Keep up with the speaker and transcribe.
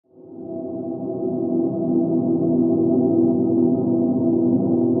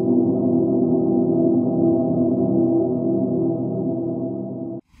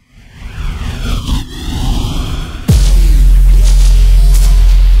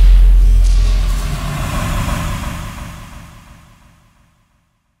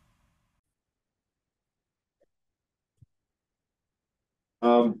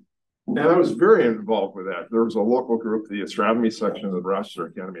And I was very involved with that. There was a local group, the astronomy section of the Rochester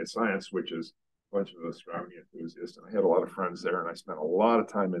Academy of Science, which is a bunch of astronomy enthusiasts. And I had a lot of friends there, and I spent a lot of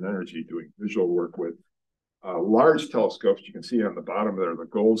time and energy doing visual work with large telescopes. You can see on the bottom there, the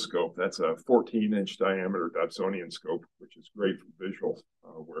gold scope. That's a 14-inch diameter Dobsonian scope, which is great for visual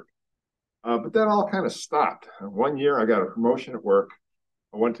work. But that all kind of stopped. One year, I got a promotion at work.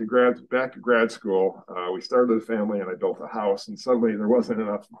 I went to back to grad school. We started a family, and I built a house. And suddenly, there wasn't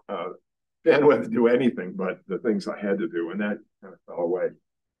enough bandwidth to do anything but the things I had to do, and that kind of fell away.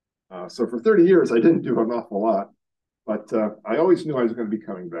 So for 30 years, I didn't do an awful lot, but I always knew I was going to be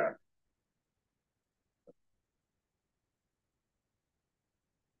coming back.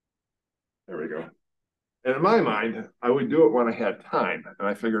 There we go. And in my mind, I would do it when I had time, and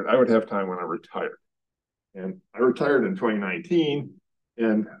I figured I would have time when I retired. And I retired in 2019,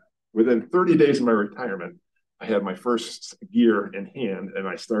 and within 30 days of my retirement, I had my first gear in hand, and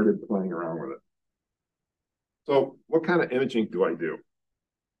I started playing around with it. So what kind of imaging do?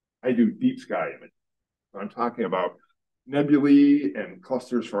 I do deep sky imaging. I'm talking about nebulae and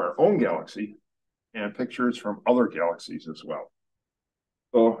clusters from our own galaxy and pictures from other galaxies as well.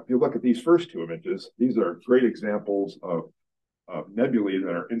 So if you look at these first two images, these are great examples of nebulae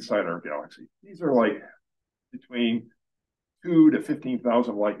that are inside our galaxy. These are like between 2 to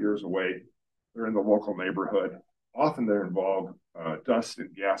 15,000 light years away. They're in the local neighborhood. Often they involve dust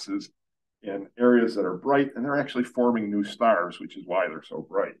and gases in areas that are bright, and they're actually forming new stars, which is why they're so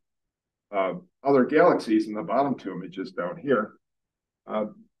bright. Other galaxies in the bottom two images down here,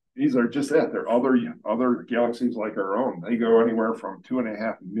 these are just that. They're other galaxies like our own. They go anywhere from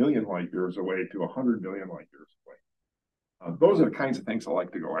 2.5 million light years away to 100 million light years away. Those are the kinds of things I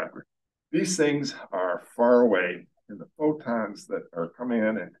like to go after. These things are far away, and the photons that are coming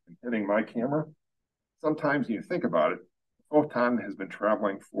in and hitting my camera, sometimes when you think about it, the photon has been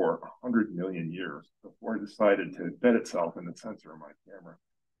traveling for 100 million years before it decided to embed itself in the sensor of my camera.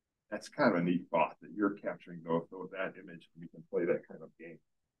 That's kind of a neat thought that you're capturing that image, and we can play that kind of game.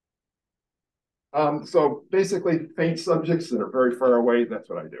 So basically, faint subjects that are very far away, that's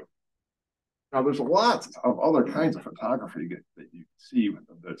what I do. Now, there's lots of other kinds of photography that you can see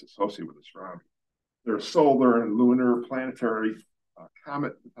that's associated with astronomy. There's solar and lunar, planetary,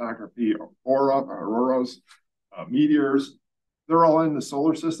 comet photography, auroras, meteors. They're all in the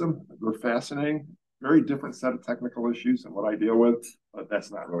solar system. They're fascinating. Very different set of technical issues than what I deal with, but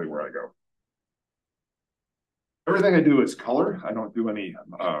that's not really where I go. Everything I do is color. I don't do any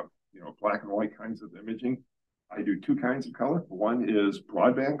black and white kinds of imaging. I do two kinds of color. One is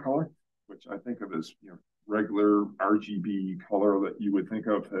broadband color, which I think of as regular RGB color that you would think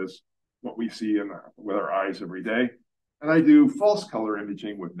of as what we see with our eyes every day. And I do false color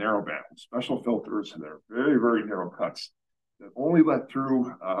imaging with narrowband, special filters, and they're very, very narrow cuts that only let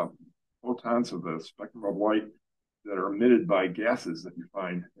through photons of the spectrum of light that are emitted by gases that you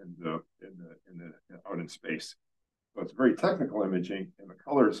find out in space. So it's very technical imaging, and the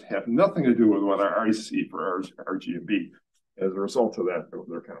colors have nothing to do with what our eyes see for RGB. As a result of that,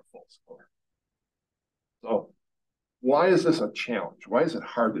 they're kind of false color. So why is this a challenge? Why is it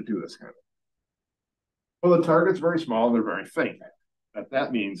hard to do this kind of thing? Well, the target's very small and they're very faint. What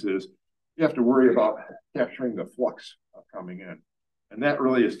that means is you have to worry about capturing the flux coming in. And that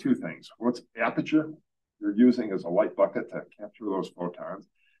really is two things. What's aperture you're using as a light bucket to capture those photons.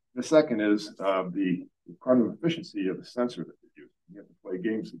 The second is the quantum efficiency of the sensor that you're using. You have to play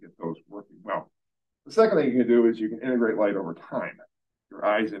games to get those working well. The second thing you can do is you can integrate light over time. Your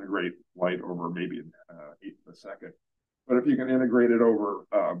eyes integrate light over maybe an eighth of a second. But if you can integrate it over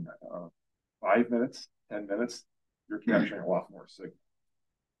 5 minutes, 10 minutes, you're capturing a lot more signal.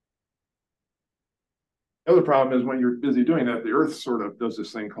 The other problem is when you're busy doing that, the Earth sort of does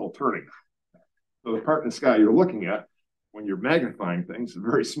this thing called turning. So the part in the sky you're looking at, when you're magnifying things, a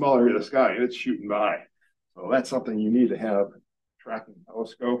very small area of the sky, and it's shooting by. So that's something you need to have a tracking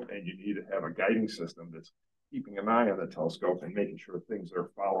telescope, and you need to have a guiding system that's keeping an eye on the telescope and making sure things are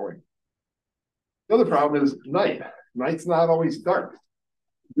following. The other problem is night. Night's not always dark.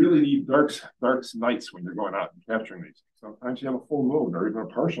 You really need dark nights when you're going out and capturing these. Sometimes you have a full moon or even a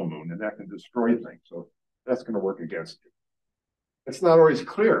partial moon, and that can destroy things. So that's going to work against you. It's not always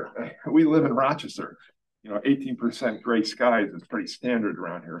clear. We live in Rochester. 18% gray skies is pretty standard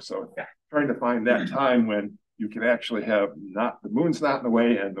around here. So trying to find that time when you can actually have the moon's not in the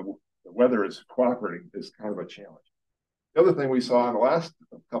way and the weather is cooperating is kind of a challenge. The other thing we saw in the last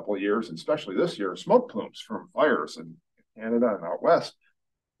couple of years, and especially this year, smoke plumes from fires in Canada and out west.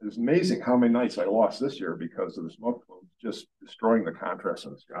 It's amazing how many nights I lost this year because of the smoke plumes just destroying the contrast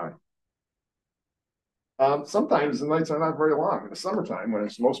in the sky. Sometimes the nights are not very long. In the summertime, when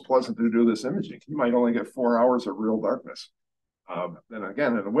it's most pleasant to do this imaging, you might only get 4 hours of real darkness. Then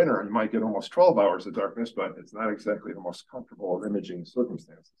again, in the winter, you might get almost 12 hours of darkness, but it's not exactly the most comfortable of imaging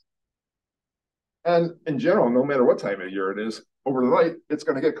circumstances. And in general, no matter what time of year it is, over the night, it's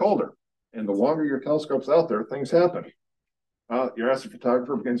going to get colder. And the longer your telescope's out there, things happen. Your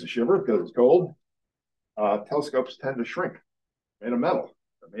astrophotographer begins to shiver because it's cold. Telescopes tend to shrink, made of metal.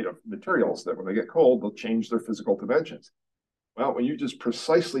 They're made of materials that when they get cold, they'll change their physical dimensions. Well, when you just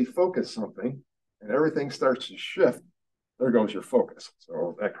precisely focus something and everything starts to shift, there goes your focus.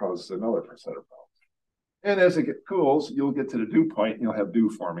 So that causes another set of problems. And as it cools, you'll get to the dew point and you'll have dew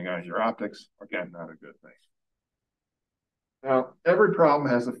forming on your optics. Again, not a good thing. Now, every problem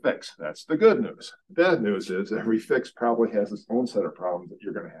has a fix. That's the good news. The bad news is every fix probably has its own set of problems that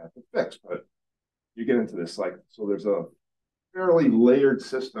you're going to have to fix. But you get into this cycle. So there's a fairly layered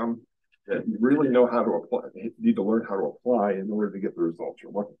system that you really know how to apply. You need to learn how to apply in order to get the results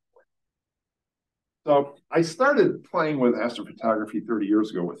you're looking for. So I started playing with astrophotography 30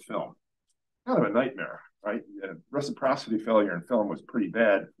 years ago with film. Kind of a nightmare, right? Reciprocity failure in film was pretty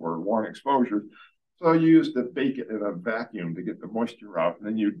bad for long exposures. So you used to bake it in a vacuum to get the moisture out, and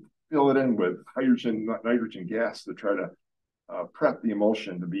then you'd fill it in with nitrogen gas to try to prep the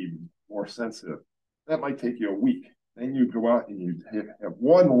emulsion to be more sensitive. That might take you a week. Then you go out and you have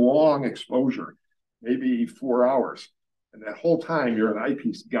one long exposure, maybe 4 hours. And that whole time you're an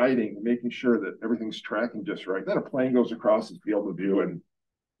eyepiece guiding, making sure that everything's tracking just right. Then a plane goes across the field of view and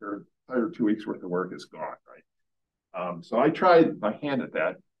your entire 2 weeks worth of work is gone, right? So I tried my hand at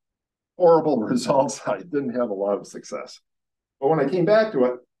that. Horrible results. I didn't have a lot of success. But when I came back to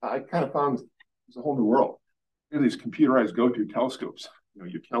it, I kind of found it's a whole new world. These computerized go-to telescopes.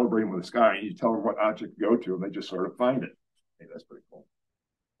 You calibrate them with the sky and you tell them what object to go to and they just sort of find it. Hey, that's pretty cool.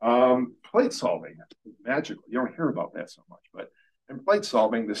 Plate solving, magical. You don't hear about that so much, but in plate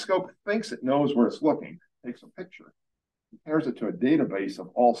solving, the scope thinks it knows where it's looking, takes a picture, compares it to a database of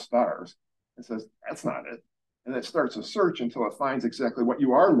all stars, and says, that's not it. And it starts a search until it finds exactly what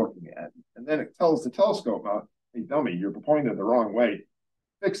you are looking at. And then it tells the telescope, hey, dummy, you're pointing the wrong way,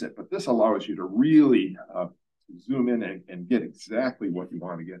 fix it. But this allows you to really zoom in and get exactly what you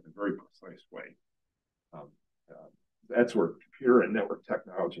want to get in a very precise way. That's where computer and network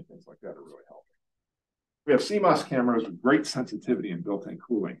technology and things like that are really helping. We have CMOS cameras with great sensitivity and built-in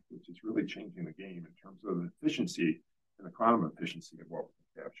cooling, which is really changing the game in terms of the efficiency and the quantum efficiency of what we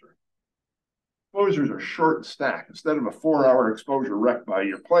can capture. Exposures are short and stacked. Instead of a 4-hour exposure wrecked by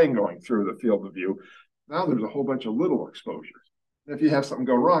your plane going through the field of view, now there's a whole bunch of little exposures. And if you have something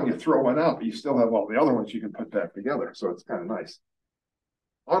go wrong, you throw one out, but you still have all the other ones you can put back together. So it's kind of nice.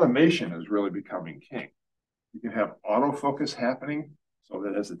 Automation is really becoming king. You can have autofocus happening so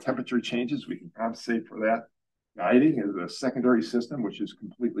that as the temperature changes, we can compensate for that. Guiding is a secondary system, which is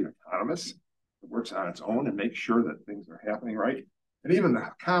completely autonomous. It works on its own and makes sure that things are happening right. And even the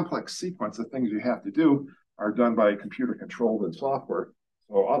complex sequence of things you have to do are done by computer controlled and software.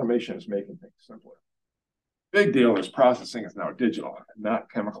 So automation is making things simpler. Big deal is processing is now digital,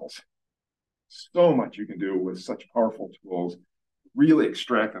 not chemicals. So much you can do with such powerful tools, really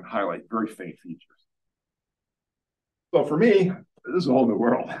extract and highlight very faint features. So for me, this is a whole new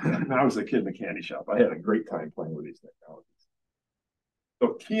world. When I was a kid in the candy shop, I had a great time playing with these technologies.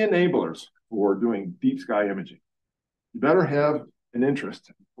 So key enablers for doing deep sky imaging. You better have an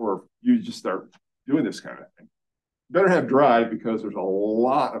interest, or you just start doing this kind of thing. You better have drive because there's a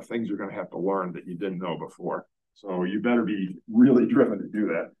lot of things you're going to have to learn that you didn't know before. So you better be really driven to do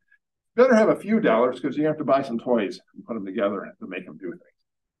that. You better have a few dollars because you have to buy some toys and put them together to make them do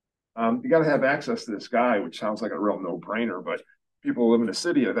things. You got to have access to the sky, which sounds like a real no-brainer, but people who live in the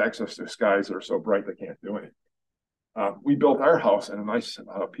city have access to skies that are so bright they can't do anything. We built our house in a nice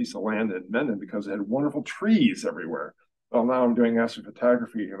piece of land in Mendon because it had wonderful trees everywhere. Well, now I'm doing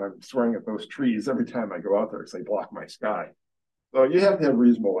astrophotography and I'm swearing at those trees every time I go out there because they block my sky. So you have to have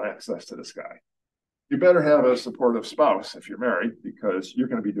reasonable access to the sky. You better have a supportive spouse if you're married because you're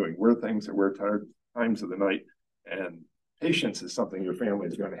going to be doing weird things at weird times of the night, and patience is something your family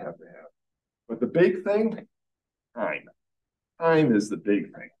is going to have. But the big thing, time. Time is the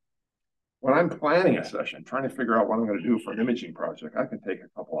big thing. When I'm planning a session, trying to figure out what I'm going to do for an imaging project, I can take a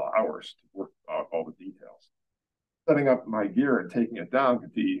couple of hours to work out all the details. Setting up my gear and taking it down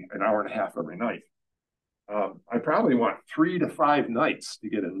could be an hour and a half every night. I probably want 3 to 5 nights to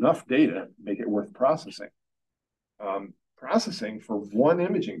get enough data to make it worth processing. Processing for one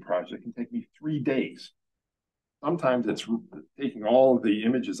imaging project can take me 3 days. Sometimes it's taking all of the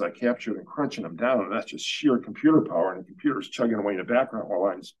images I captured and crunching them down, and that's just sheer computer power, and the computer's chugging away in the background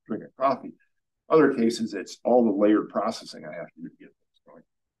while I'm drinking coffee. Other cases, it's all the layered processing I have to do to get things going.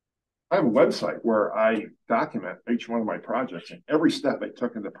 I have a website where I document each one of my projects and every step I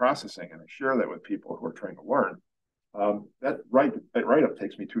took in the processing, and I share that with people who are trying to learn. That write-up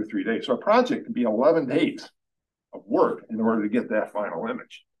takes me 2 or 3 days. So a project can be 11 days of work in order to get that final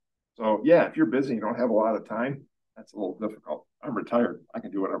image. So yeah, if you're busy, you don't have a lot of time, that's a little difficult. I'm retired. I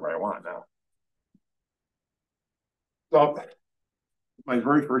can do whatever I want now. So my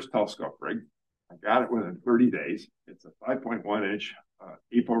very first telescope rig, I got it within 30 days. It's a 5.1-inch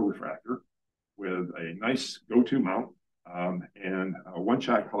APO refractor with a nice go-to mount and a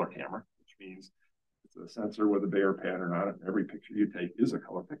one-shot color camera, which means it's a sensor with a Bayer pattern on it. Every picture you take is a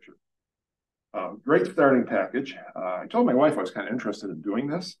color picture. Great starting package. I told my wife I was kind of interested in doing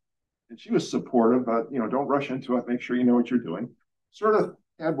this, and she was supportive, but don't rush into it. Make sure you know what you're doing. Sort of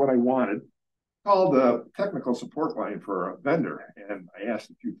had what I wanted. Called the technical support line for a vendor, and I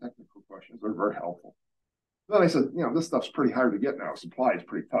asked a few technical questions. They're very helpful. Then I said, this stuff's pretty hard to get now. Supply is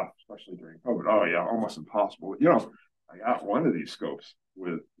pretty tough, especially during COVID. Oh yeah, almost impossible. I got one of these scopes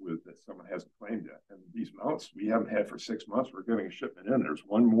with that someone hasn't claimed yet, and these mounts we haven't had for 6 months. We're getting a shipment in. There's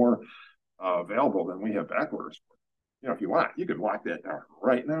one more available than we have back orders for. If you want, you could lock that down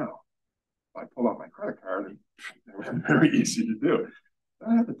right now. I pull out my credit card, and it was very easy to do.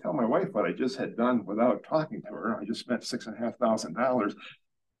 I had to tell my wife what I just had done without talking to her. I just spent $6,500. And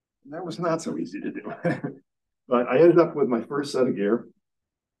that was not so easy to do. But I ended up with my first set of gear.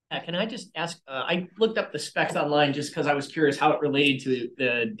 Can I just ask, I looked up the specs online just because I was curious how it related to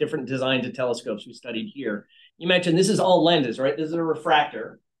the different designs of telescopes we studied here. You mentioned this is all lenses, right? This is a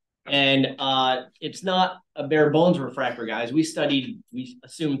refractor. And it's not a bare bones refractor, guys. We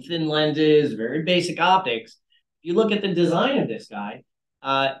assumed thin lenses, very basic optics. If you look at the design of this guy,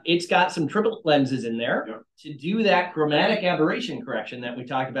 it's got some triplet lenses in there to do that chromatic aberration correction that we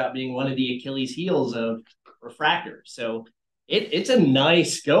talked about being one of the Achilles heels of refractors. So it's a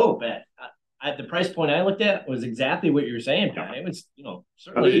nice scope. At the price point I looked at was exactly what you were saying, Pat. It was,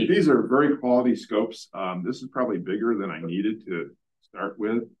 certainly. These are very quality scopes. This is probably bigger than I needed to start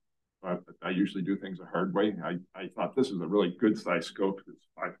with. But I usually do things a hard way. I thought this was a really good size scope. It's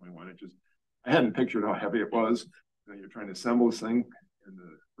 5.1 inches. I hadn't pictured how heavy it was. You're trying to assemble this thing in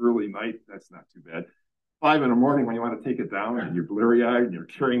the early night. That's not too bad. 5 in the morning when you want to take it down and you're bleary-eyed and you're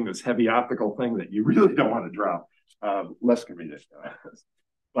carrying this heavy optical thing that you really don't want to drop. Less convenient.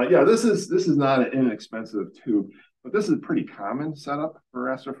 But yeah, this is not an inexpensive tube, but this is a pretty common setup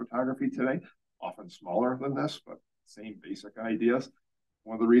for astrophotography today. Often smaller than this, but same basic ideas.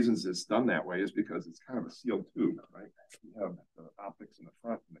 One of the reasons it's done that way is because it's kind of a sealed tube, right? You have the optics in the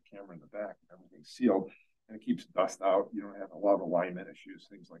front and the camera in the back, and everything's sealed, and it keeps dust out. You don't have a lot of alignment issues,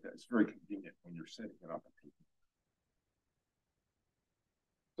 things like that. It's very convenient when you're setting it up and taking it.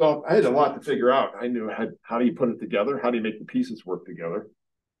 So I had a lot to figure out. I knew how do you put it together? How do you make the pieces work together?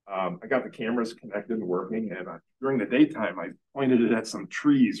 I got the cameras connected and working, and during the daytime, I pointed it at some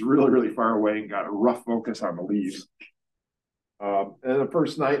trees really, really far away and got a rough focus on the leaves. And the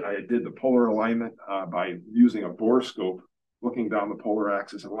first night I did the polar alignment by using a bore scope, looking down the polar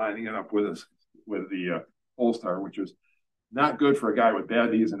axis and lining it up with the pole star, which was not good for a guy with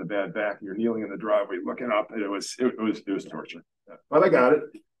bad knees and a bad back. You're kneeling in the driveway looking up, and it was torture. But I got it.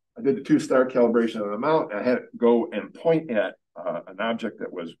 I did the 2-star calibration of the mount. I had it go and point at an object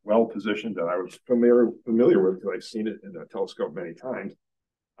that was well positioned that I was familiar with because I've seen it in a telescope many times.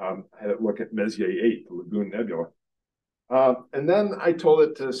 I had it look at Messier 8, the Lagoon Nebula. And then I told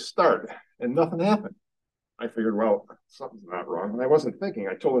it to start, and nothing happened. I figured, well, something's not wrong. And I wasn't thinking.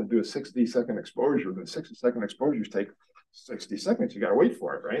 I told it to do a 60-second exposure. The 60-second exposures take 60 seconds. You got to wait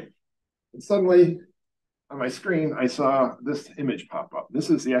for it, right? And suddenly, on my screen, I saw this image pop up. This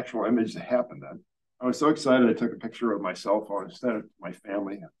is the actual image that happened then. I was so excited, I took a picture of my cell phone and sent it to my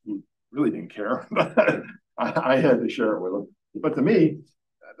family, who really didn't care. But I had to share it with them. But to me,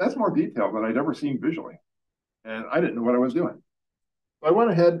 that's more detail than I'd ever seen visually. And I didn't know what I was doing. So I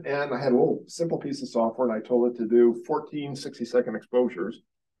went ahead and I had a little simple piece of software, and I told it to do 14 60-second exposures.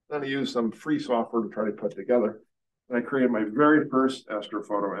 Then I used some free software to try to put together. And I created my very first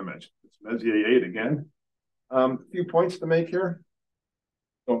astrophoto image. It's Messier 8 again. A few points to make here.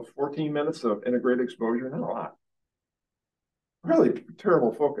 So 14 minutes of integrated exposure, not a lot. Really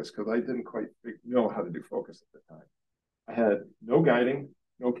terrible focus because I didn't quite know how to do focus at the time. I had no guiding,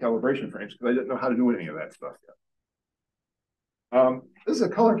 no calibration frames because I didn't know how to do any of that stuff yet. This is a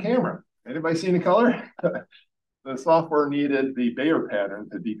color camera. Anybody seen the color? The software needed the Bayer pattern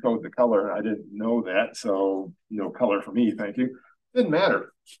to decode the color, and I didn't know that, so no color for me, thank you. Didn't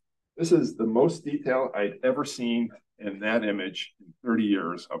matter. This is the most detail I'd ever seen in that image in 30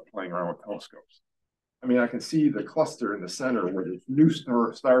 years of playing around with telescopes. I mean, I can see the cluster in the center where the new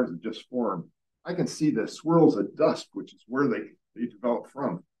stars have just formed. I can see the swirls of dust, which is where they develop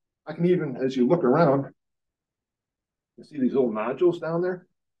from. I can even, as you look around, you see these little nodules down there?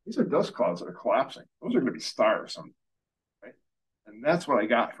 These are dust clouds that are collapsing. Those are going to be stars someday, right? And that's what I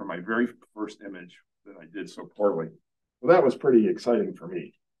got from my very first image that I did so poorly. Well, that was pretty exciting for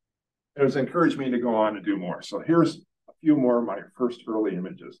me. It was encouraged me to go on and do more. So here's a few more of my first early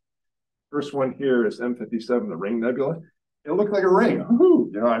images. First one here is M57, the Ring Nebula. It looked like a ring.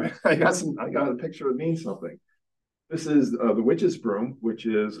 Woo-hoo. You know, I got a picture that means something. This is the Witch's Broom, which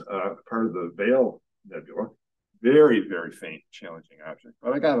is part of the Veil Nebula. Very, very faint, challenging object,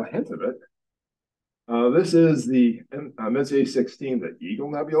 but I got a hint of it. This is the Messier 16, the Eagle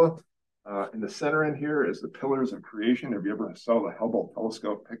Nebula. In the center in here is the Pillars of Creation. Have you ever saw the Hubble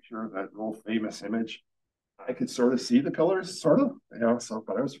telescope picture, that real famous image? I could sort of see the pillars, sort of, you know, so,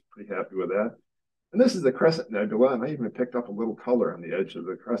 but I was pretty happy with that. And this is the Crescent Nebula, and I even picked up a little color on the edge of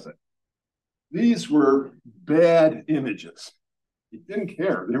the crescent. These were bad images. You didn't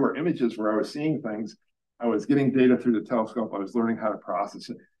care. They were images where I was seeing things. I was getting data through the telescope. I was learning how to process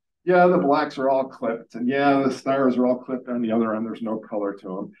it. Yeah, the blacks are all clipped, and yeah, the stars are all clipped on the other end. There's no color to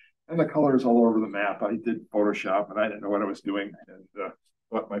them. And the colors all over the map. I did Photoshop, and I didn't know what I was doing. And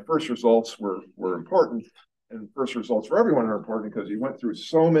but my first results were important. And first results for everyone are important because you went through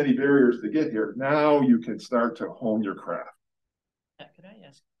so many barriers to get here. Now you can start to hone your craft. Could I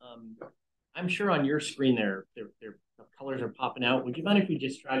ask, I'm sure on your screen the colors are popping out. Would you mind if we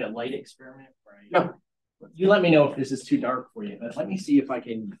just tried a light experiment? Yeah. You let me know if this is too dark for you, but let me see if I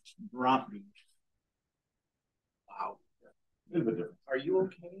can drop these. Wow. Are you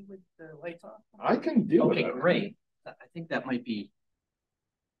okay with the lights off? I can deal with it. Okay, great. I think that might be.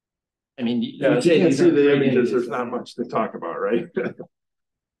 I mean, yeah, you can't see the images. There's not much to talk about, right?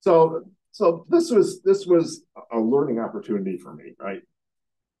 so this was a learning opportunity for me, right?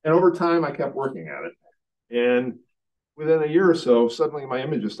 And over time, I kept working at it. And within a year or so, suddenly my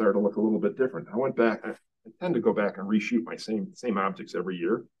images started to look a little bit different. I went back. I tend to go back and reshoot my same objects every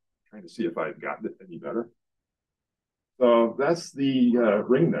year, trying to see if I've gotten it any better. So that's the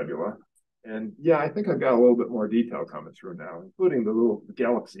Ring Nebula. And yeah, I think I've got a little bit more detail coming through now, including the little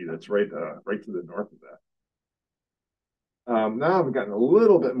galaxy that's right to the north of that. Now I've gotten a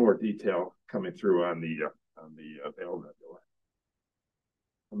little bit more detail coming through on the Veil Nebula.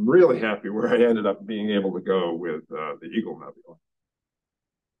 I'm really happy where I ended up being able to go with the Eagle Nebula.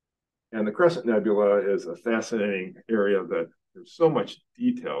 And the Crescent Nebula is a fascinating area that there's so much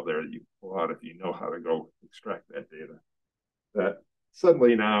detail there that you can pull out if you know how to go extract that data. That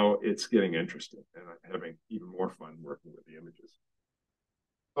suddenly now it's getting interesting, and I'm having even more fun working with the images.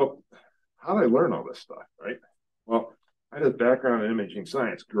 So how did I learn all this stuff, right? Well, I had a background in imaging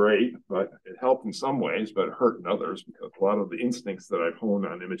science, great, but it helped in some ways, but it hurt in others because a lot of the instincts that I've honed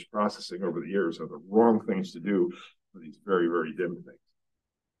on image processing over the years are the wrong things to do for these very, very dim things.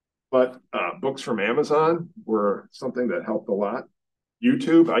 But books from Amazon were something that helped a lot.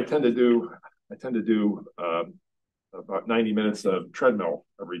 YouTube, I tend to do about 90 minutes of treadmill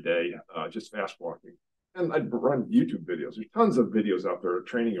every day, just fast walking. And I'd run YouTube videos. There's tons of videos out there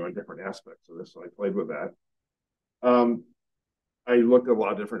training you on different aspects of this, so I played with that. I looked at a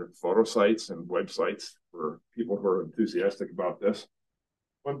lot of different photo sites and websites for people who are enthusiastic about this.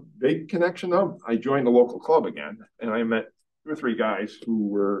 One big connection, though, I joined a local club again, and I met 2 or 3 guys who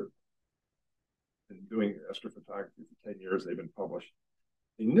were doing astrophotography for 10 years. They've been published.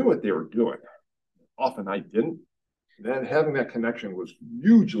 They knew what they were doing. Often I didn't. Then having that connection was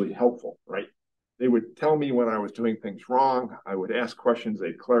hugely helpful, right? They would tell me when I was doing things wrong. I would ask questions.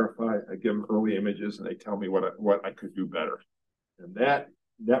 They'd clarify. I'd give them early images, and they'd tell me what I could do better. And that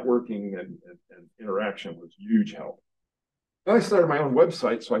networking and interaction was huge help. Then I started my own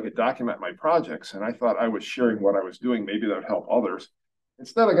website so I could document my projects, and I thought I was sharing what I was doing. Maybe that would help others.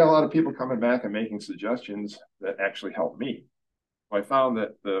 Instead, I got a lot of people coming back and making suggestions that actually helped me. So I found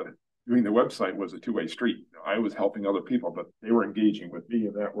that doing the website was a two-way street. You know, I was helping other people, but they were engaging with me,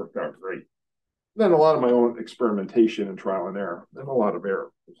 and that worked out great. Then a lot of my own experimentation and trial and error, and a lot of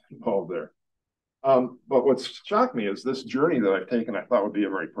error was involved there. But what's shocked me is this journey that I've taken, I thought would be a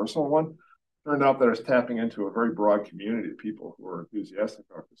very personal one. Turned out that I was tapping into a very broad community of people who are enthusiastic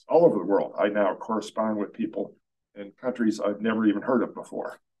about this all over the world. I now correspond with people in countries I've never even heard of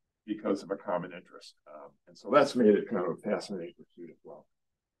before because of a common interest. And so that's made it kind of a fascinating pursuit as well.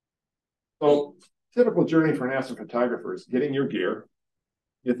 So typical journey for an astrophotographer is getting your gear.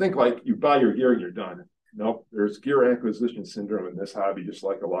 You think like you buy your gear and you're done. Nope, there's gear acquisition syndrome in this hobby, just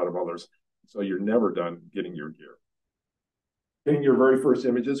like a lot of others. So you're never done getting your gear. Getting your very first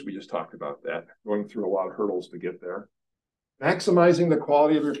images, we just talked about that, going through a lot of hurdles to get there. Maximizing the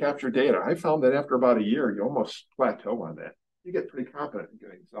quality of your captured data. I found that after about a year, you almost plateau on that. You get pretty confident in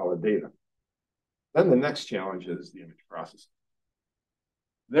getting solid data. Then the next challenge is the image processing.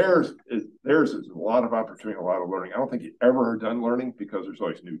 There's a lot of opportunity, a lot of learning. I don't think you ever are done learning because there's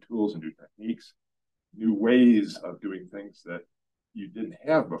always new tools and new techniques, new ways of doing things that you didn't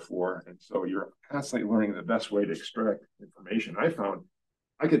have before. And so you're constantly learning the best way to extract information. I found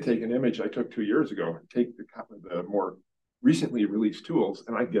I could take an image I took 2 years ago and take the more recently released tools,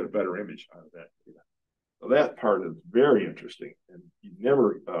 and I'd get a better image out of that data. So that part is very interesting, and you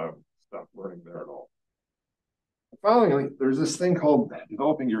never stop learning there at all. Finally, there's this thing called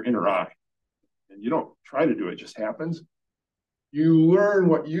developing your inner eye. And you don't try to do it, it just happens. You learn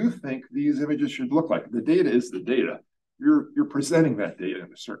what you think these images should look like. The data is the data. You're presenting that data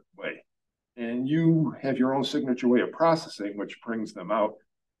in a certain way. And you have your own signature way of processing, which brings them out.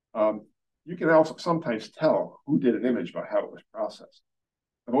 You can also sometimes tell who did an image by how it was processed.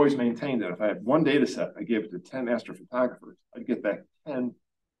 I've always maintained that if I had one data set, I gave it to 10 astrophotographers, I'd get back 10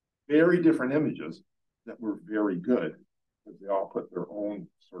 very different images that were very good because they all put their own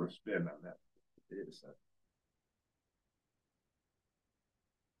sort of spin on that data set.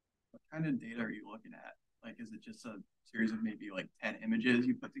 What kind of data are you looking at? Like, is it just a series of maybe like 10 images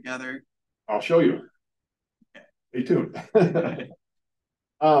you put together? I'll show you. Okay. Stay tuned.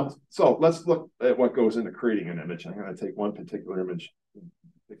 So let's look at what goes into creating an image. I'm going to take one particular image in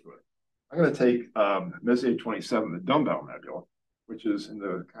particular. I'm going to take Messier 27, the Dumbbell Nebula, which is in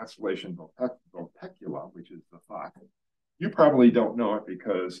the constellation Vulpecula, which is the fox. You probably don't know it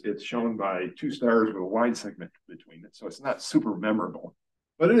because it's shown by two stars with a wide segment between it, so it's not super memorable.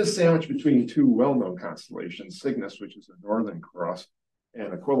 But it is sandwiched between two well-known constellations, Cygnus, which is the Northern Cross,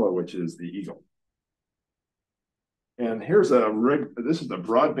 and Aquila, which is the Eagle. And here's this is the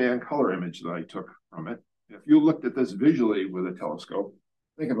broadband color image that I took from it. If you looked at this visually with a telescope,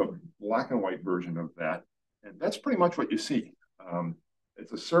 think of a black and white version of that. And that's pretty much what you see.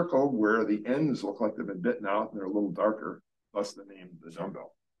 It's a circle where the ends look like they've been bitten out and they're a little darker, thus the name the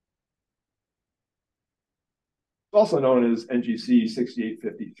dumbbell. It's also known as NGC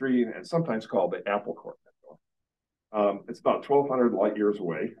 6853 and sometimes called the Apple Core nebula. It's about 1,200 light years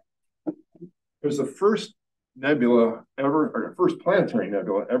away. It was the first nebula ever, or first planetary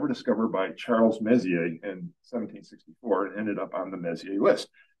nebula ever discovered by Charles Messier in 1764 and ended up on the Messier list.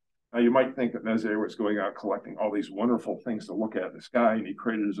 Now, you might think that Messier was going out collecting all these wonderful things to look at in the sky, and he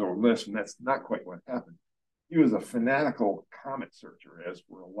created his own list, and that's not quite what happened. He was a fanatical comet searcher, as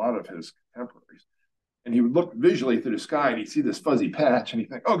were a lot of his contemporaries. And he would look visually through the sky, and he'd see this fuzzy patch, and he'd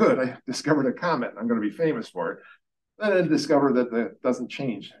think, oh, good, I discovered a comet, and I'm going to be famous for it. Then I'd discover that it doesn't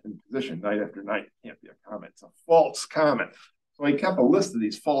change in position night after night. It can't be a comet. It's a false comet. So he kept a list of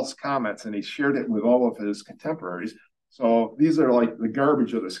these false comets, and he shared it with all of his contemporaries. So these are like the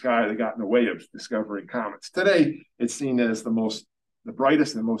garbage of the sky that got in the way of discovering comets. Today, it's seen as the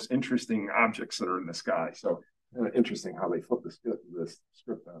brightest and most interesting objects that are in the sky. So kind of interesting how they flipped this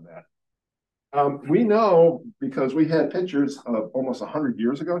script on that. We know because we had pictures of almost 100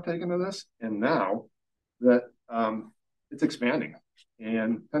 years ago taken of this, and now that it's expanding.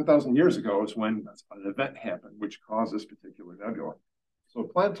 And 10,000 years ago is when an event happened which caused this particular nebula. So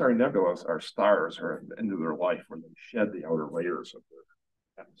planetary nebulas are stars or at the end of their life where they shed the outer layers of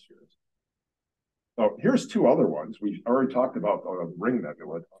their atmospheres. So here's two other ones. We already talked about the ring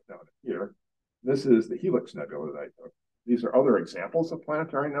nebula down here. This is the Helix Nebula that I took. These are other examples of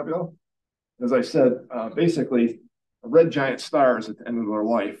planetary nebula. As I said, basically, red giant stars at the end of their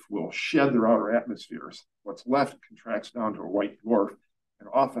life will shed their outer atmospheres. What's left contracts down to a white dwarf, and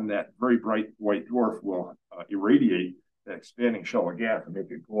often that very bright white dwarf will irradiate that expanding shell of gas and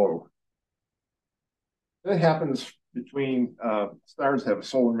make it glow. That happens between stars have a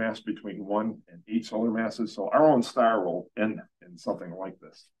solar mass between 1 and 8 solar masses. So our own star will end in something like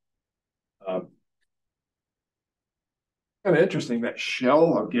this. Kind of interesting, that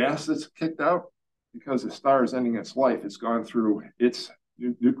shell of gas that's kicked out, because the star is ending its life, it's gone through its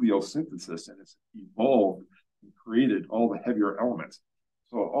nucleosynthesis and it's evolved and created all the heavier elements.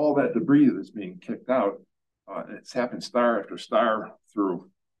 So all that debris that's being kicked out, it's happened star after star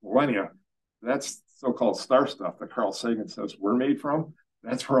through millennia. That's so-called star stuff that Carl Sagan says we're made from.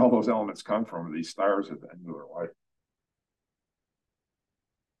 That's where all those elements come from, these stars at the end of their life.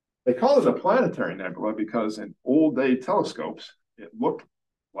 They call it a planetary nebula because in old day telescopes, it looked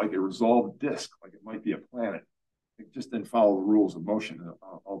like a resolved disk, like it might be a planet. it just didn't follow the rules of motion that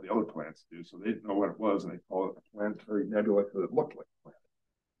all the other planets do. So they didn't know what it was, and they called it a planetary nebula because it looked like a planet.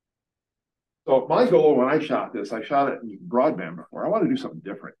 So my goal when I shot this, I shot it in broadband before. I want to do something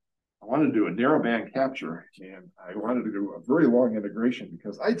different. I wanted to do a narrowband capture, and I wanted to do a very long integration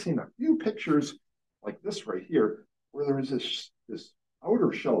because I'd seen a few pictures like this right here, where there was this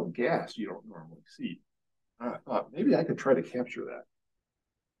outer shell of gas you don't normally see. I thought maybe I could try to capture that.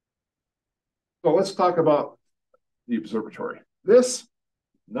 So let's talk about the observatory. This,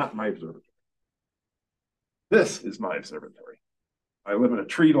 not my observatory. This is my observatory. I live in a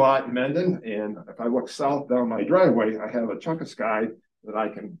tree lot in Mendon, and if I look south down my driveway, I have a chunk of sky that I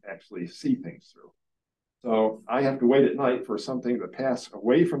can actually see things through. So I have to wait at night for something to pass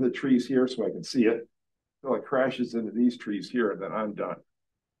away from the trees here so I can see it until it crashes into these trees here, and then I'm done.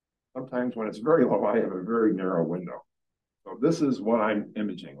 Sometimes when it's very low, I have a very narrow window. So this is what I'm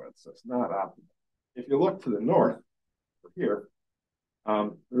imaging with, so it's not optimal. If you look to the north, here,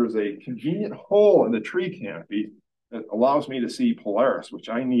 there's a convenient hole in the tree canopy that allows me to see Polaris, which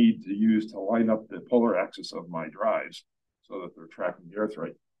I need to use to line up the polar axis of my drives so that they're tracking the Earth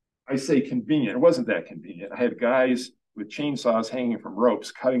right. I say convenient. It wasn't that convenient. I had guys with chainsaws hanging from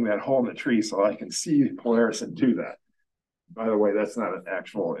ropes cutting that hole in the tree so I can see Polaris and do that. By the way, that's not an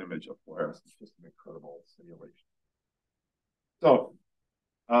actual image of Polaris. It's just an incredible simulation. So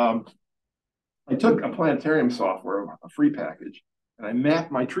I took a planetarium software, a free package, and I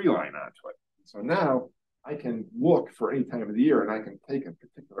mapped my tree line onto it. So now I can look for any time of the year, and I can take a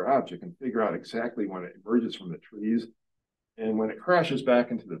particular object and figure out exactly when it emerges from the trees and when it crashes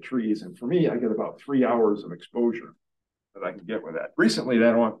back into the trees. And for me, I get about 3 hours of exposure that I can get with that. Recently,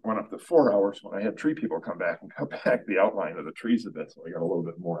 that went up to 4 hours when I had tree people come back and cut back the outline of the trees a bit, so I got a little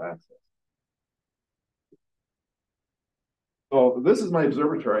bit more access. So this is my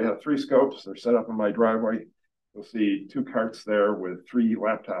observatory. I have 3 scopes. They're set up in my driveway. You'll see 2 carts there with 3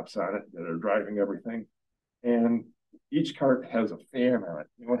 laptops on it that are driving everything. And each cart has a fan on it.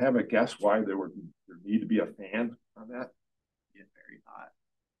 You don't have a guess why there need to be a fan on that? Get very hot.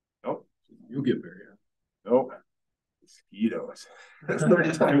 Nope. You'll get very hot. Nope. Mosquitoes. That's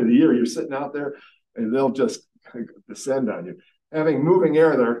the time of the year you're sitting out there and they'll just descend on you. Having moving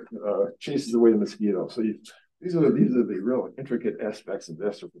air there chases away the mosquitoes. So these are the real intricate aspects of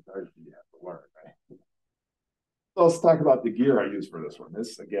astrophotography you have to learn, right? So let's talk about the gear I use for this one.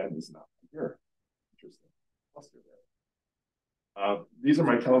 This, again, is not the gear. Interesting. These are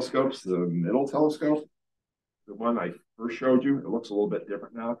my telescopes, the middle telescope. The one I first showed you, it looks a little bit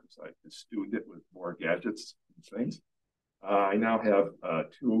different now because I festooned it with more gadgets and things. I now have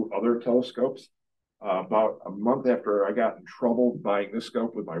 2 other telescopes. About a month after I got in trouble buying this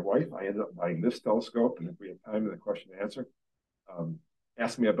scope with my wife, I ended up buying this telescope. And if we have time in the question and answer,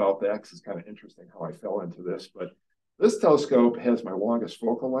 ask me about that because it's kind of interesting how I fell into this. But this telescope has my longest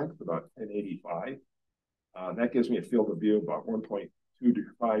focal length, about 1085. That gives me a field of view about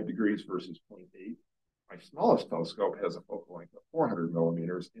 1.25 degrees versus 0.8. My smallest telescope has a focal length of 400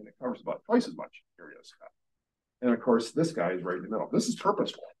 millimeters, and it covers about twice as much area as Scott. And of course, this guy is right in the middle. This is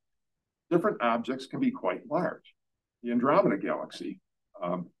purposeful. Different objects can be quite large. The Andromeda galaxy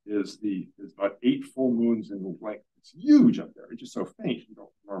is about 8 full moons in length. It's huge up there. It's just so faint you don't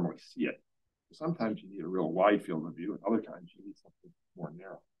normally see it. So sometimes you need a real wide field of view, and other times you need something more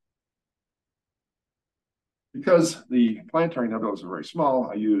narrow. Because the planetary nebulas are very small,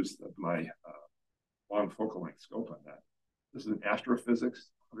 I used my long focal length scope on that. This is an astrophysics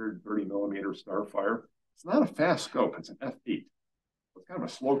 130 millimeter Starfire. It's not a fast scope, it's an f8. It's kind of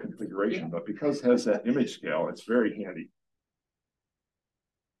a slow configuration, but because it has that image scale, it's very handy.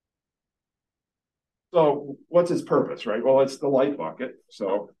 So what's its purpose, right? Well, it's the light bucket.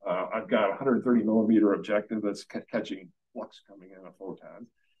 So I've got a 130 millimeter objective that's catching flux coming in a photon.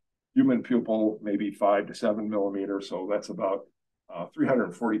 Human pupil, maybe 5 to 7 millimeters. So that's about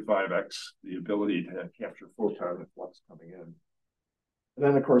 345x the ability to capture photon and flux coming in. And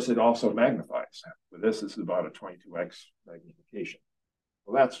then, of course, it also magnifies. With this is about a 22x magnification.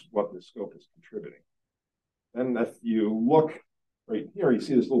 So that's what the scope is contributing. Then if you look right here, you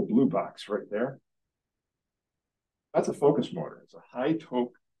see this little blue box right there. That's a focus motor. It's a high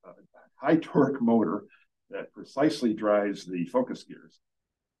torque motor that precisely drives the focus gears.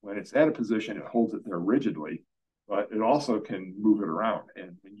 When it's at a position, it holds it there rigidly, but it also can move it around.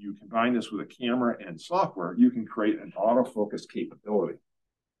 And when you combine this with a camera and software, you can create an autofocus capability.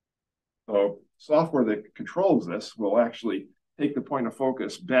 So software that controls this will actually take the point of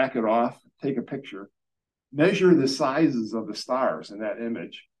focus, back it off, take a picture, measure the sizes of the stars in that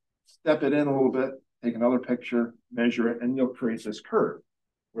image, step it in a little bit, take another picture, measure it, and you'll create this curve.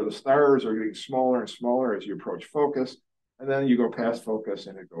 where the stars are getting smaller and smaller as you approach focus, and then you go past focus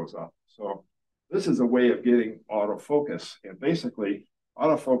and it goes up. So this is a way of getting autofocus. And basically,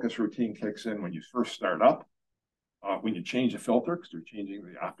 autofocus routine kicks in when you first start up, when you change the filter, because you're changing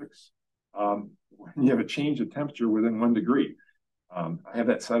the optics, when you have a change of temperature within 1 degree. I have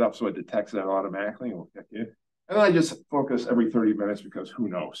that set up so it detects that automatically and will kick in. And I just focus every 30 minutes because who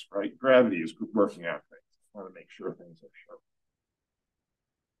knows, right? Gravity is working on things. I want to make sure things are sharp.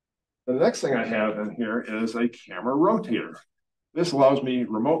 The next thing I have in here is a camera rotator. This allows me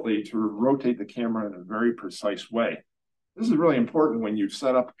remotely to rotate the camera in a very precise way. This is really important when you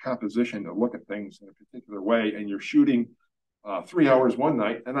set up a composition to look at things in a particular way and you're shooting 3 hours one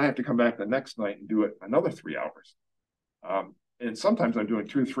night, and I have to come back the next night and do it another 3 hours. And sometimes I'm doing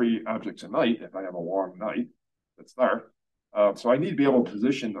 2 or 3 objects a night if I have a long night that's dark. So I need to be able to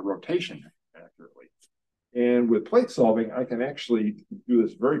position the rotation accurately. And with plate solving, I can actually do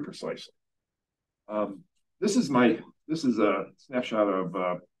this very precisely. This is a snapshot of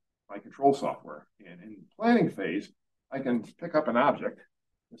my control software. And in the planning phase, I can pick up an object.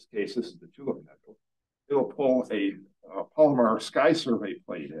 In this case, this is the tulip nebula. It'll pull a polymer sky survey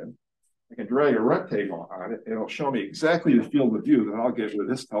plate in. I can drag a rectangle on it. It'll show me exactly the field of view that I'll get with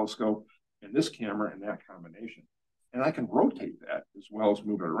this telescope and this camera and that combination. And I can rotate that as well as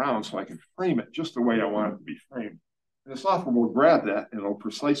move it around so I can frame it just the way I want it to be framed. And the software will grab that and it'll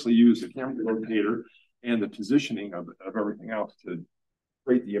precisely use the camera rotator and the positioning of everything else to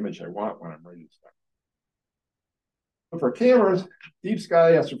create the image I want when I'm ready to start. But for cameras, deep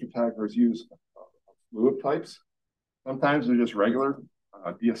sky astrophotographers use fluid types. Sometimes they're just regular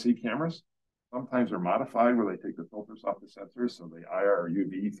DSC cameras. Sometimes they're modified where they take the filters off the sensors, so the IR or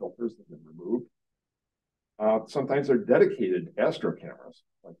UV filters have been removed. Sometimes they're dedicated astro cameras,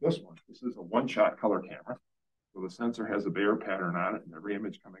 like this one. This is a one-shot color camera. So the sensor has a Bayer pattern on it, and every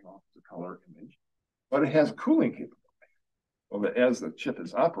image coming off is a color image. But it has cooling capability. So that as the chip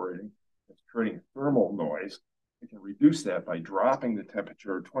is operating, it's creating thermal noise. It can reduce that by dropping the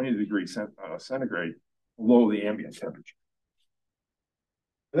temperature 20 degrees centigrade below the ambient temperature.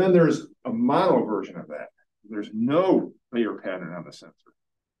 And then there's a mono version of that. There's no Bayer pattern on the sensor.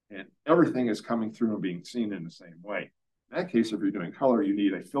 And everything is coming through and being seen in the same way. In that case, if you're doing color, you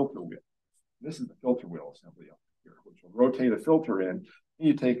need a filter wheel. This is the filter wheel assembly up here, which will rotate a filter in, and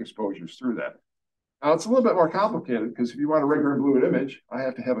you take exposures through that. Now, it's a little bit more complicated because if you want a regular blue image, I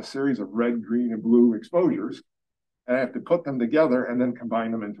have to have a series of red, green, and blue exposures, and I have to put them together and then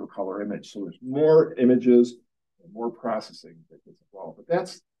combine them into a color image. So there's more images and more processing that gets involved. But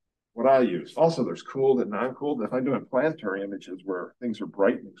that's what I use. Also, there's cooled and non-cooled. If I'm doing planetary images where things are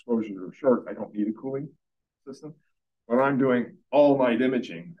bright and exposures are short, I don't need a cooling system. When I'm doing all-night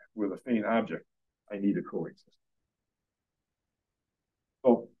imaging with a faint object, I need a cooling system.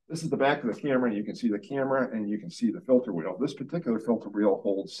 So this is the back of the camera, and you can see the camera and you can see the filter wheel. This particular filter wheel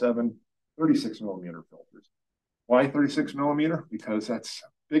holds 7 36mm filters. Why 36mm? Because that's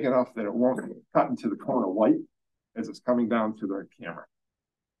big enough that it won't cut into the cone of light as it's coming down to the camera.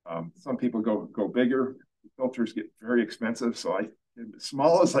 Some people go bigger. The filters get very expensive, so as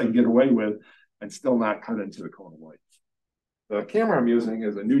small as I can get away with and still not cut into the cone of light. The camera I'm using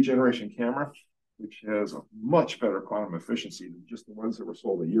is a new generation camera, which has a much better quantum efficiency than just the ones that were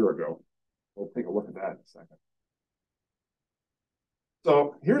sold a year ago. We'll take a look at that in a second.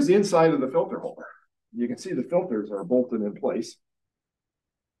 So here's the inside of the filter holder. You can see the filters are bolted in place.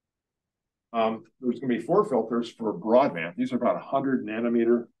 There's going to be 4 filters for broadband. These are about 100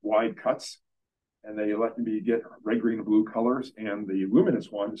 nanometer wide cuts, and they let me get red, green, and blue colors, and the luminous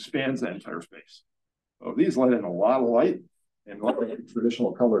one spans that entire space. So these let in a lot of light and like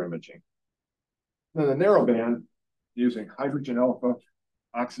traditional color imaging. Then the narrow band using hydrogen alpha,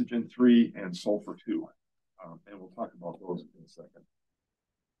 oxygen 3, and sulfur 2. And we'll talk about those in a second.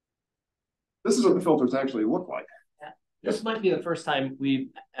 This is what the filters actually look like. This might be the first time we've,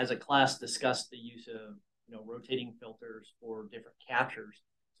 as a class, discussed the use of rotating filters for different captures.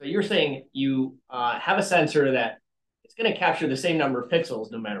 So you're saying you have a sensor that it's going to capture the same number of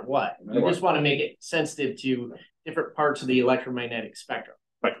pixels no matter what. You just want to make it sensitive to different parts of the electromagnetic spectrum.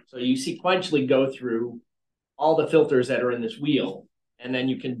 Right. So you sequentially go through all the filters that are in this wheel, and then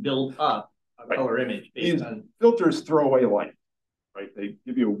you can build up a color image based on filters throw away light. Right? They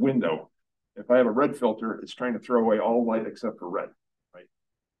give you a window. If I have a red filter, it's trying to throw away all light except for red, right?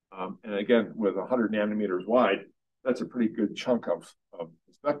 And again, with 100 nanometers wide, that's a pretty good chunk of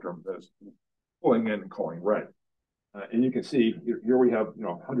the spectrum that's pulling in and calling red. And you can see here we have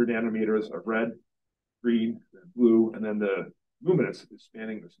 100 nanometers of red, green, and blue, and then the luminous is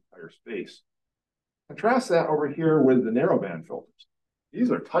spanning this entire space. Contrast that over here with the narrowband filters.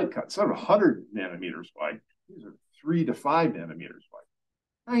 These are tight cuts, instead of 100 nanometers wide, these are 3 to 5 nanometers wide.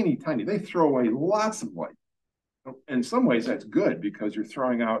 Tiny, tiny. They throw away lots of light. In some ways, that's good because you're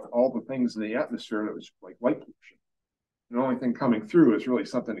throwing out all the things in the atmosphere that was like light pollution. The only thing coming through is really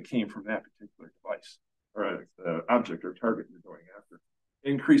something that came from that particular device or object or target you're going after.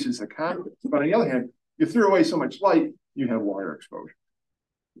 It increases the contrast. But on the other hand, you threw away so much light, you have wider exposure.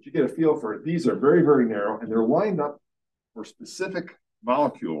 But you get a feel for it. These are very, very narrow, and they're lined up for specific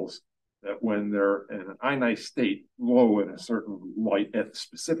molecules that when they're in an ionized state, glow in a certain light at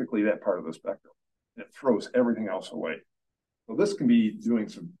specifically that part of the spectrum. And it throws everything else away. So this can be doing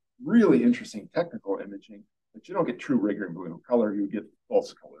some really interesting technical imaging, but you don't get true rig and blue color, you get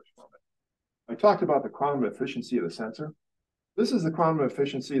false colors from it. I talked about the quantum efficiency of the sensor. This is the quantum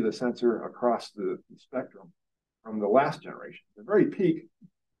efficiency of the sensor across the spectrum from the last generation. The very peak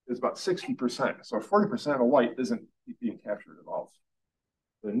is about 60%. So 40% of light isn't being captured at all.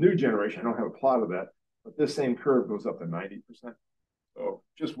 The new generation, I don't have a plot of that, but this same curve goes up to 90%. So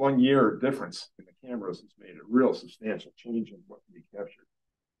just 1 year difference in the cameras has made a real substantial change in what can be captured.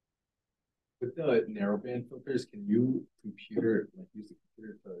 With the narrowband filters, can you use the computer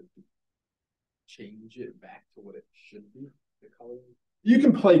to change it back to what it should be, the color? You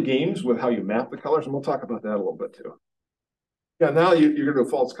can play games with how you map the colors, and we'll talk about that a little bit too. Yeah, now you're going to do a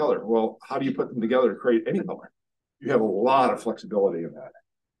false color. Well, how do you put them together to create any color? You have a lot of flexibility in that.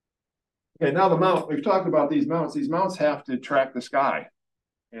 Okay, now the mount. We've talked about these mounts. These mounts have to track the sky.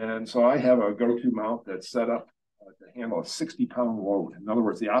 And so I have a go-to mount that's set up to handle a 60-pound load. In other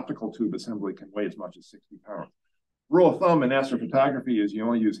words, the optical tube assembly can weigh as much as 60 pounds. Rule of thumb in astrophotography is you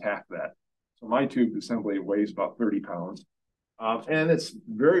only use half that. So my tube assembly weighs about 30 pounds. And it's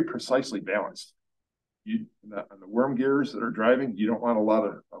very precisely balanced. On the worm gears that are driving, you don't want a lot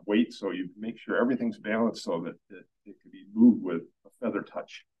of weight, so you make sure everything's balanced so that it can be moved with a feather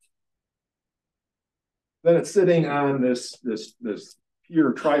touch. Then it's sitting on this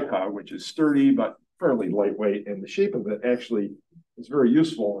pier tripod, which is sturdy but fairly lightweight, and the shape of it actually is very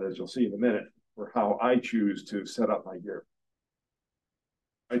useful, as you'll see in a minute, for how I choose to set up my gear.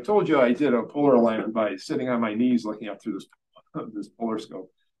 I told you I did a polar alignment by sitting on my knees looking up through this polar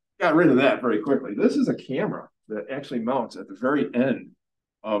scope. Got rid of that very quickly. This is a camera that actually mounts at the very end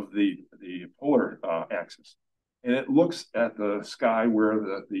of the polar axis. And it looks at the sky where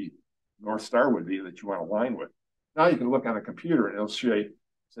the North Star would be that you want to align with. Now you can look on a computer and it'll say,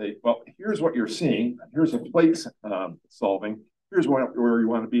 well, here's what you're seeing. Here's a plate solving. Here's where you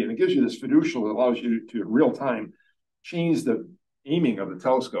want to be. And it gives you this fiducial that allows you to, in real time, change the aiming of the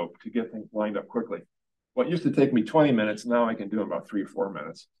telescope to get things lined up quickly. What used to take me 20 minutes, now I can do in about 3 or 4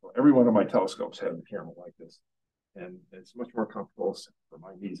 minutes. So every one of my telescopes has a camera like this. And it's much more comfortable for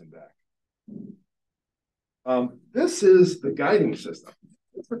my knees and back. This is the guiding system.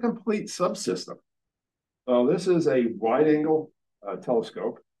 It's a complete subsystem. So this is a wide-angle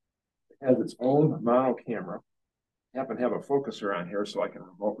telescope. It has its own mono camera. I happen to have a focuser on here so I can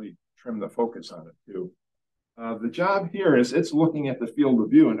remotely trim the focus on it too. The job here is it's looking at the field of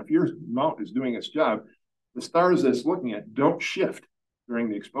view, and if your mount is doing its job, the stars that it's looking at don't shift during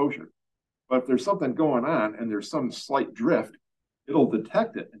the exposure. But if there's something going on and there's some slight drift, it'll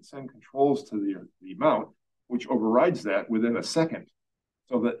detect it and send controls to the mount, which overrides that within a second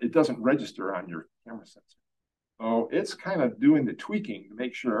so that it doesn't register on your camera sensor. So it's kind of doing the tweaking to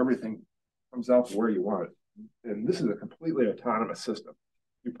make sure everything comes out to where you want it. And this is a completely autonomous system.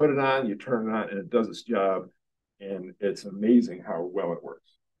 You put it on, you turn it on, and it does its job. And it's amazing how well it works.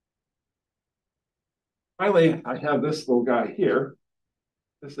 Finally, I have this little guy here.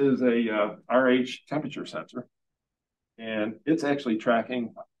 This is a RH temperature sensor. And it's actually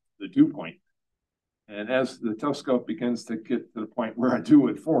tracking the dew point. And as the telescope begins to get to the point where a dew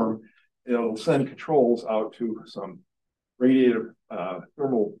would form, it'll send controls out to some radiative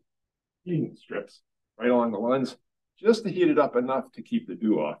thermal heating strips right along the lens, just to heat it up enough to keep the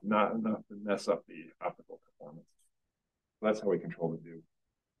dew off, not enough to mess up the optical performance. So that's how we control the dew.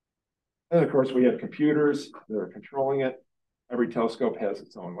 And of course, we have computers that are controlling it. Every telescope has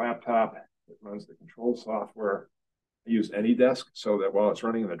its own laptop that runs the control software. I use AnyDesk so that while it's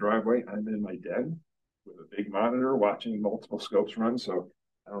running in the driveway, I'm in my den with a big monitor watching multiple scopes run, so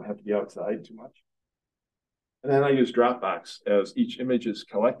I don't have to be outside too much. And then I use Dropbox. As each image is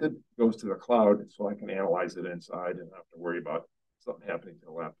collected, it goes to the cloud so I can analyze it inside and not have to worry about something happening to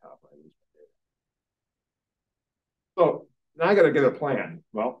the laptop. I lose my data. So now I got to get a plan.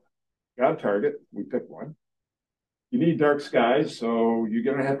 Well, got a target. We pick one. You need dark skies, so you're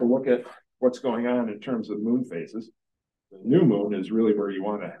going to have to look at what's going on in terms of moon phases. The new moon is really where you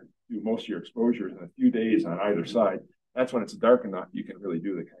want to do most of your exposures in a few days on either side. That's when it's dark enough, you can really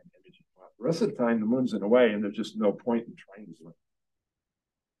do the kind of image you want. The rest of the time, the moon's in the way, and there's just no point in trying to do it.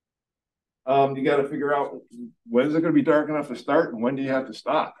 You got to figure out when is it going to be dark enough to start and when do you have to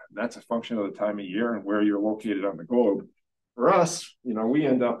stop. That's a function of the time of year and where you're located on the globe. For us, we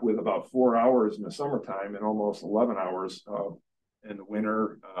end up with about 4 hours in the summertime and almost 11 hours in the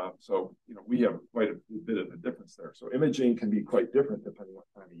winter. So, we have quite a bit of a difference there. So imaging can be quite different depending on what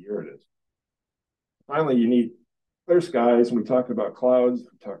time of year it is. Finally, you need clear skies. And we talked about clouds,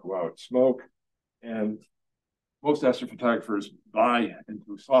 we talk about smoke, and most astrophotographers buy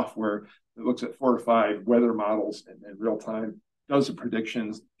into software that looks at 4 or 5 weather models in real time, does the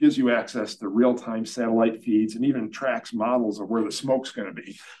predictions, gives you access to real-time satellite feeds, and even tracks models of where the smoke's going to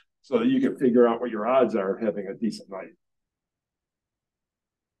be so that you can figure out what your odds are of having a decent night.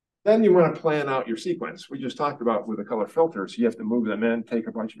 Then you want to plan out your sequence. We just talked about with the color filters, you have to move them in, take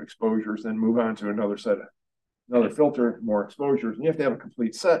a bunch of exposures, then move on to another filter, more exposures, and you have to have a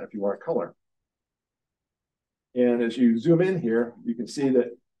complete set if you want color. And as you zoom in here, you can see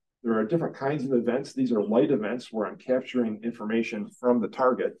that there are different kinds of events. These are light events where I'm capturing information from the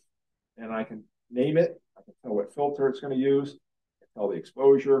target, and I can name it. I can tell what filter it's going to use. I can tell the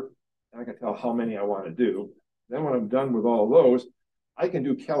exposure, and I can tell how many I want to do. Then when I'm done with all of those, I can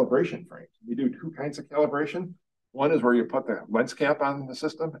do calibration frames. We do 2 kinds of calibration. One is where you put the lens cap on the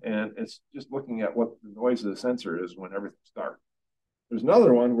system, and it's just looking at what the noise of the sensor is when everything's dark. There's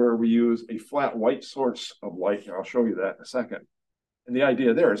another one where we use a flat white source of light, and I'll show you that in a second. And the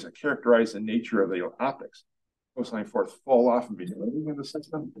idea there is to characterize the nature of the optics. Cosine force fall off and be moving in the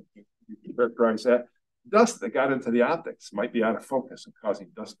system. You can characterize that. Dust that got into the optics might be out of focus and causing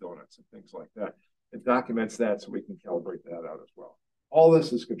dust donuts and things like that. It documents that so we can calibrate that out as well. All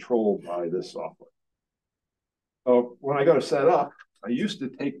this is controlled by this software. So when I go to set up, I used to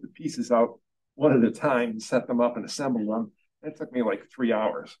take the pieces out one at a time and set them up and assemble them. It took me like 3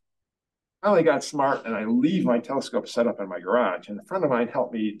 hours. I finally got smart and I leave my telescope set up in my garage. And a friend of mine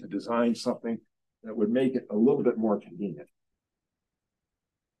helped me to design something that would make it a little bit more convenient.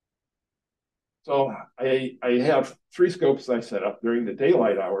 So I have 3 scopes I set up. During the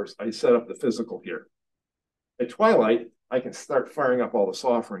daylight hours, I set up the physical here. At twilight, I can start firing up all the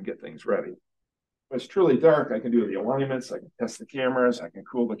software and get things ready. When it's truly dark, I can do the alignments, I can test the cameras, I can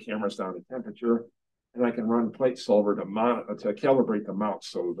cool the cameras down to temperature, and I can run plate solver to calibrate the mounts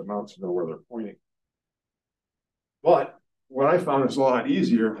so the mounts know where they're pointing. But what I found is a lot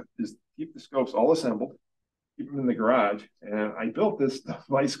easier is to keep the scopes all assembled, keep them in the garage, and I built this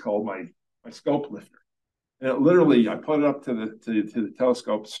device called my scope lifter. And it literally, I put it up to the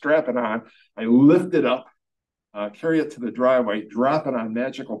telescope, strap it on, I lift it up, carry it to the driveway, drop it on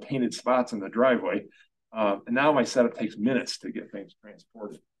magical painted spots in the driveway, and now my setup takes minutes to get things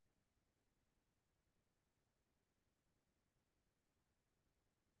transported.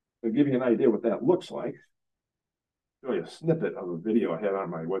 To give you an idea what that looks like, I'll show you a snippet of a video I had on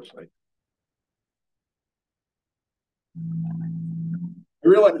my website. I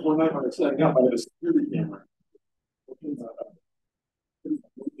realized one night when I was setting up, I had a security camera.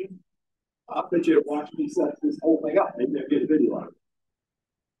 I'll bet you to watch me set this whole thing up. Maybe I'll get a video on it.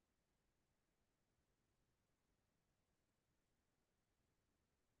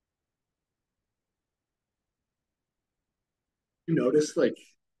 You notice like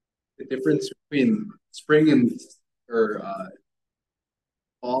the difference between spring and or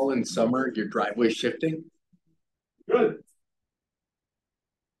fall and summer, your driveway shifting? Good.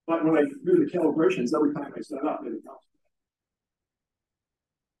 But when I do the calibrations, every time I set up, it counts.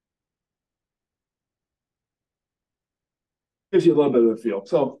 Gives you a little bit of a feel.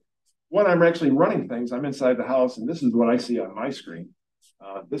 So when I'm actually running things, I'm inside the house, and this is what I see on my screen.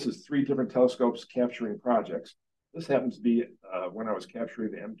 This is 3 different telescopes capturing projects. This happens to be when I was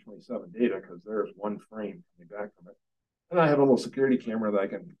capturing the M27 data, because there's one frame coming back from it. And I have a little security camera that I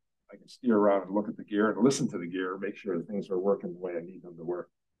can steer around and look at the gear and listen to the gear, make sure that things are working the way I need them to work.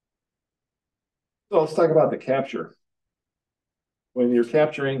 So let's talk about the capture. When you're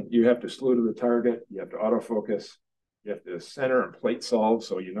capturing, you have to slew to the target, you have to autofocus, you have to center and plate solve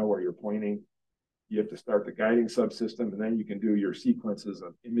so you know where you're pointing. You have to start the guiding subsystem, and then you can do your sequences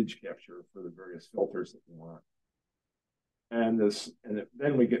of image capture for the various filters that you want. And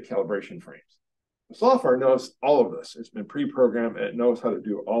then we get calibration frames. The software knows all of this. It's been pre-programmed, and it knows how to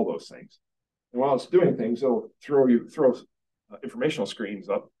do all those things. And while it's doing things, it'll throw informational screens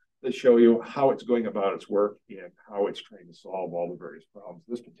up that show you how it's going about its work and how it's trying to solve all the various problems.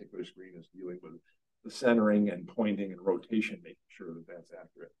 This particular screen is dealing with the centering and pointing and rotation, making sure that that's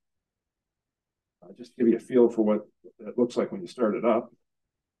accurate. Just to give you a feel for what it looks like when you start it up.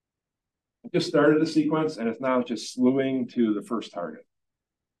 just started a sequence, and it's now just slewing to the first target.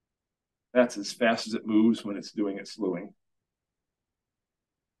 That's as fast as it moves when it's doing its slewing.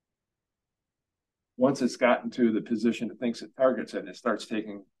 Once it's gotten to the position it thinks it targets it, it starts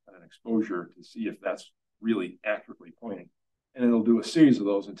taking an exposure to see if that's really accurately pointing. And it'll do a series of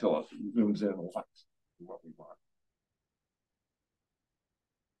those until it zooms in and looks what we want.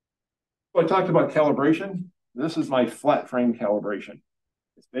 So I talked about calibration. This is my flat frame calibration.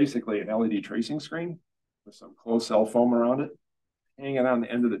 It's basically an LED tracing screen with some closed cell foam around it, hang it on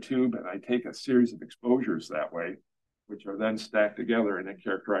the end of the tube, and I take a series of exposures that way, which are then stacked together, and it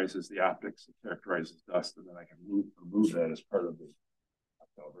characterizes the optics, it characterizes dust, and then I can remove that as part of the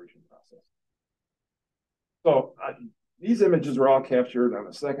calibration process. So these images were all captured on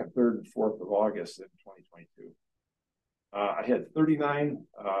the 2nd, 3rd, and 4th of August in 2022. I had 39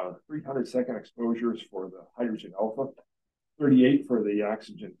 300-second exposures for the hydrogen alpha, 38 for the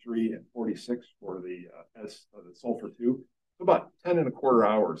oxygen 3, and 46 for the sulfur 2. So about 10.25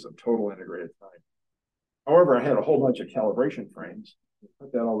 hours of total integrated time. However, I had a whole bunch of calibration frames. To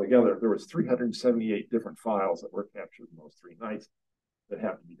put that all together, there was 378 different files that were captured in those 3 nights that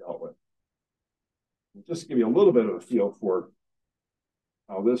have to be dealt with. And just to give you a little bit of a feel for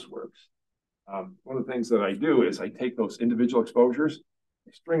how this works, one of the things that I do is I take those individual exposures,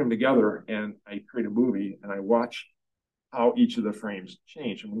 I string them together, and I create a movie, and I watch how each of the frames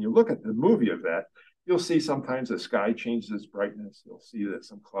change. And when you look at the movie of that, you'll see sometimes the sky changes its brightness. You'll see that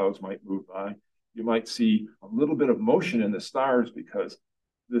some clouds might move by. You might see a little bit of motion in the stars because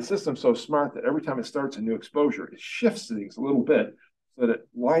the system's so smart that every time it starts a new exposure, it shifts things a little bit so that it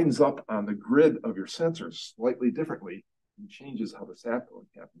lines up on the grid of your sensors slightly differently and changes how the sampling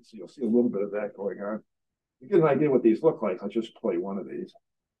happens. So you'll see a little bit of that going on. To get an idea what these look like, I'll just play one of these.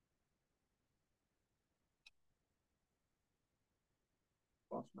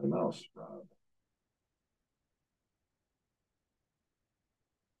 Lost my mouse, Rob.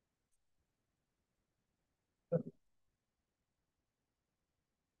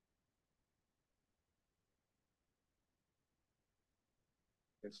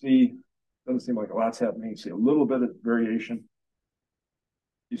 You can see, doesn't seem like a lot's happening. You see a little bit of variation.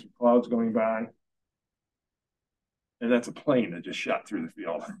 See some clouds going by. And that's a plane that just shot through the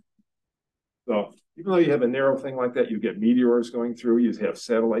field. So even though you have a narrow thing like that, you get meteors going through, you have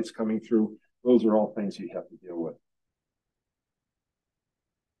satellites coming through. Those are all things you have to deal with.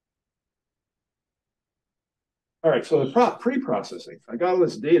 All right, so the pre-processing. I got all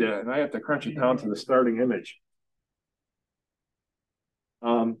this data, and I have to crunch it down to the starting image.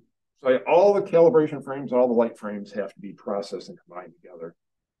 So all the calibration frames, all the light frames have to be processed and combined together.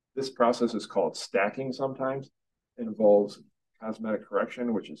 This process is called stacking sometimes. It involves cosmetic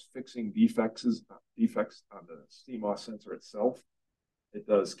correction, which is fixing defects on the CMOS sensor itself. It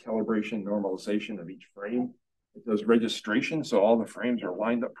does calibration normalization of each frame. It does registration, so all the frames are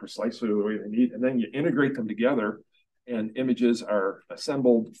lined up precisely the way they need, and then you integrate them together, and images are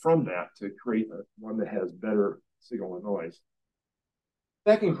assembled from that to create one that has better signal and noise.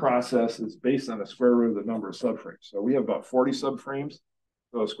 Stacking process is based on the square root of the number of subframes. So we have about 40 subframes.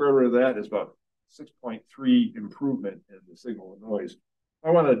 So the square root of that is about 6.3 improvement in the signal and noise. If I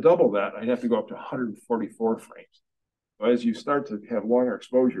want to double that, I'd have to go up to 144 frames. So as you start to have longer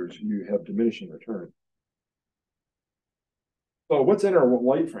exposures, you have diminishing return. So what's in our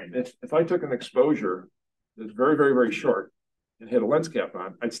light frame? If I took an exposure that's very, very, very short and had a lens cap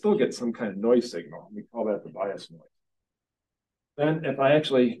on, I'd still get some kind of noise signal. We call that the bias noise. Then if I had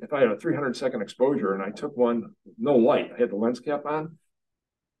a 300-second exposure and I took one with no light, I had the lens cap on,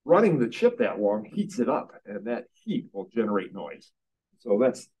 running the chip that long heats it up, and that heat will generate noise. So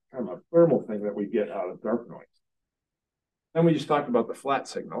that's kind of a thermal thing that we get out of dark noise. Then we just talked about the flat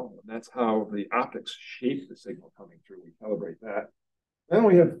signal, and that's how the optics shape the signal coming through. We calibrate that.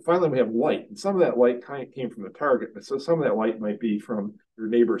 Then finally we have light, and some of that light kind of came from the target, but so some of that light might be from your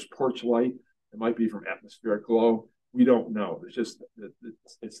neighbor's porch light. It might be from atmospheric glow. We don't know. It's just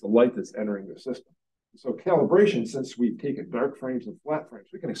it's the light that's entering the system. So calibration, since we've taken dark frames and flat frames,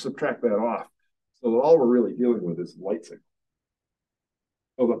 we can subtract that off. So that all we're really dealing with is light signal.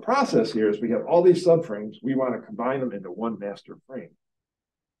 So the process here is we have all these subframes. We want to combine them into one master frame.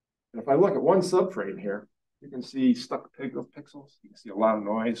 And if I look at one subframe here, you can see stuck pixels. You can see a lot of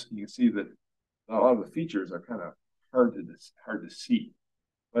noise. You can see that a lot of the features are kind of hard to see.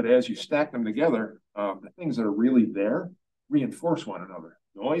 But as you stack them together, the things that are really there reinforce one another.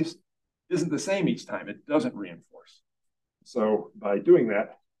 Noise isn't the same each time. It doesn't reinforce. So by doing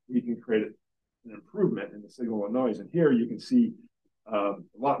that, we can create an improvement in the signal and noise. And here you can see a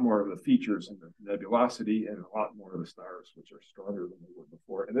lot more of the features and the nebulosity and a lot more of the stars, which are stronger than they were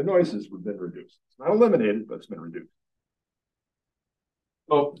before. And the noises have been reduced. It's not eliminated, but it's been reduced.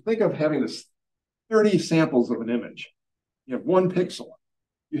 So think of having this 30 samples of an image. You have 1 pixel.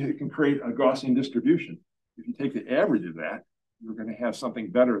 You can create a Gaussian distribution. If you take the average of that, you're going to have something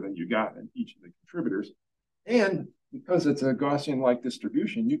better than you got in each of the contributors. And because it's a Gaussian-like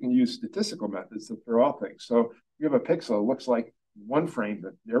distribution, you can use statistical methods to throw out things. So you have a pixel, it looks like 1 frame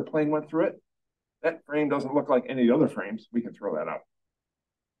that the airplane went through it. That frame doesn't look like any other frames. We can throw that out.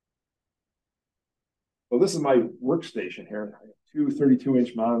 So this is my workstation here. I have 2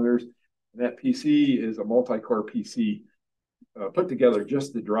 32-inch monitors. And that PC is a multi-core PC put together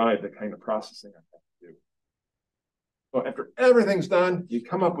just to drive the kind of processing I have to do. So after everything's done, you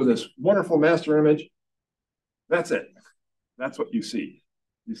come up with this wonderful master image. That's it. That's what you see.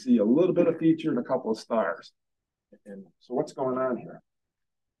 You see a little bit of feature and a couple of stars. And so what's going on here?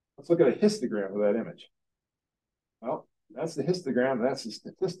 Let's look at a histogram of that image. Well, that's the histogram. That's the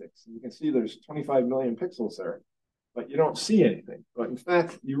statistics. You can see there's 25 million pixels there, but you don't see anything. But in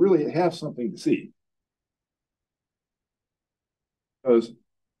fact, you really have something to see. Because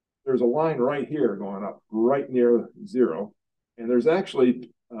there's a line right here going up right near 0. And there's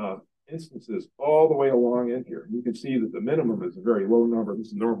actually instances all the way along in here. You can see that the minimum is a very low number. This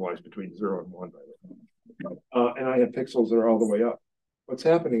is normalized between 0 and 1, by the way. And I have pixels that are all the way up. What's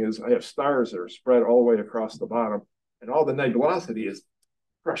happening is I have stars that are spread all the way across the bottom, and all the nebulosity is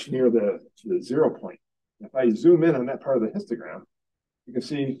crushed near the 0 point. If I zoom in on that part of the histogram, you can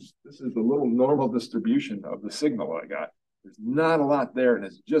see this is the little normal distribution of the signal I got. There's not a lot there, and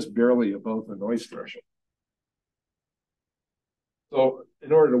it's just barely above the noise threshold. So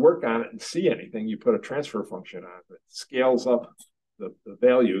in order to work on it and see anything, you put a transfer function on it that scales up the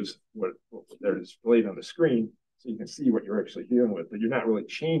values, what they're displayed on the screen, so you can see what you're actually dealing with, but you're not really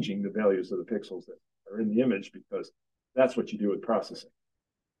changing the values of the pixels that are in the image, because that's what you do with processing.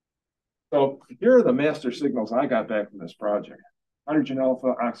 So here are the master signals I got back from this project. Hydrogen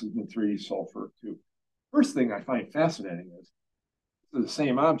alpha, oxygen 3, sulfur 2. First thing I find fascinating is this is the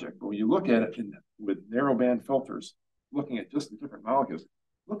same object, but when you look at it with narrowband filters, looking at just the different molecules,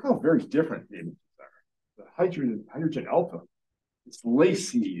 look how very different the images are. The hydrogen alpha, it's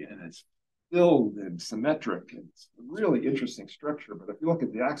lacy and it's filled and symmetric, and it's a really interesting structure. But if you look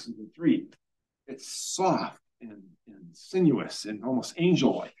at the oxygen 3, it's soft and sinuous and almost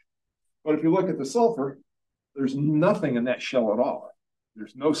angel-like. But if you look at the sulfur, there's nothing in that shell at all.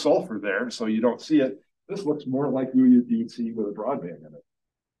 There's no sulfur there, so you don't see it. This looks more like you'd see with a broadband in it.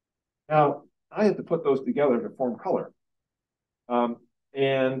 Now, I had to put those together to form color.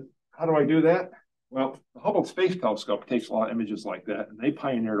 And how do I do that? Well, the Hubble Space Telescope takes a lot of images like that, and they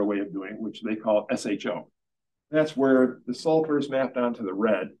pioneered a way of doing it, which they call SHO. That's where the sulfur is mapped onto the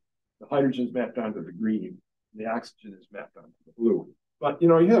red, the hydrogen is mapped onto the green, and the oxygen is mapped onto the blue. But,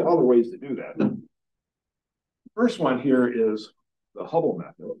 you have other ways to do that. The first one here is the Hubble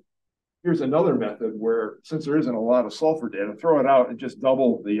method. Here's another method where, since there isn't a lot of sulfur data, throw it out and just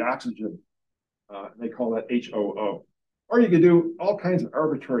double the oxygen. They call that HOO. Or you could do all kinds of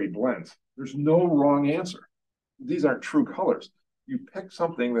arbitrary blends. There's no wrong answer. These aren't true colors. You pick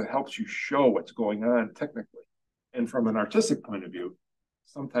something that helps you show what's going on technically. And from an artistic point of view,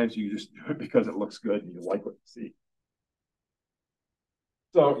 sometimes you just do it because it looks good and you like what you see.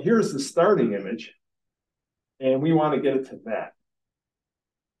 So here's the starting image, and we want to get it to that.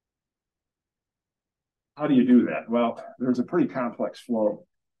 How do you do that? Well, there's a pretty complex flow.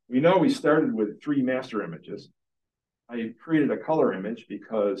 We know we started with 3 master images. I created a color image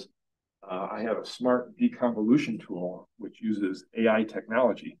because I have a smart deconvolution tool which uses AI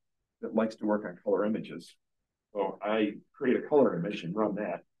technology that likes to work on color images. So I create a color image and run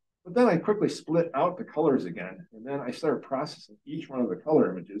that. But then I quickly split out the colors again, and then I started processing each one of the color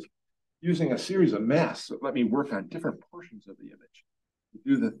images using a series of masks that let me work on different portions of the image to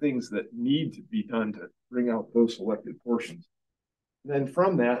do the things that need to be done to bring out those selected portions. And then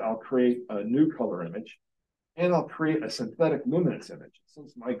from that, I'll create a new color image, and I'll create a synthetic luminance image.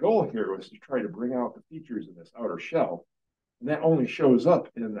 Since my goal here was to try to bring out the features in this outer shell, and that only shows up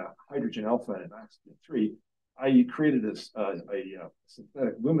in the hydrogen alpha and oxygen 3, I created a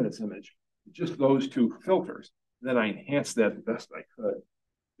synthetic luminance image with just those 2 filters. Then I enhanced that the best I could.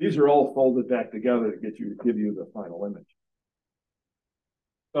 These are all folded back together to give you the final image.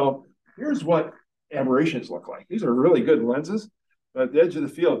 So here's what aberrations look like. These are really good lenses, but at the edge of the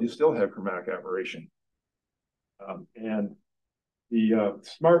field, you still have chromatic aberration. And the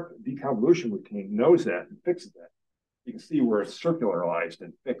smart deconvolution routine knows that and fixes that. You can see where it's circularized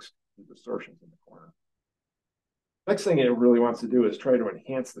and fixed the distortions in the corner. Next thing it really wants to do is try to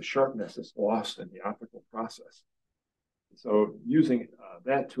enhance the sharpness that's lost in the optical process. So using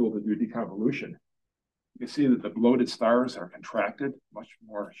that tool to do deconvolution, you can see that the bloated stars are contracted, much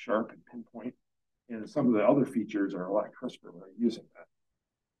more sharp and pinpoint, and some of the other features are a lot crisper when I'm using that.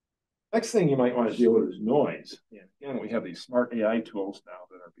 Next thing you might want to deal with is noise. And again, we have these smart AI tools now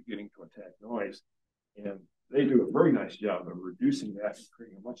that are beginning to attack noise, and they do a very nice job of reducing that and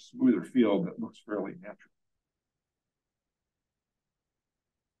creating a much smoother field that looks fairly natural.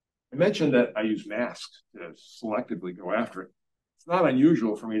 I mentioned that I use masks to selectively go after it. It's not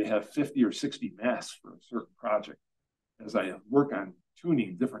unusual for me to have 50 or 60 masks for a certain project as I work on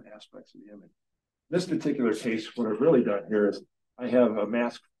tuning different aspects of the image. In this particular case, what I've really done here is I have a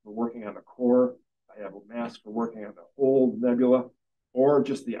mask for working on the core, I have a mask for working on the whole nebula, or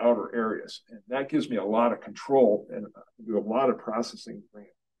just the outer areas. And that gives me a lot of control and do a lot of processing to bring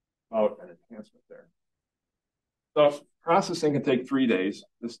about an enhancement there. So processing can take 3 days.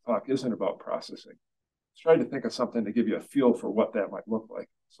 This talk isn't about processing. Let's try to think of something to give you a feel for what that might look like.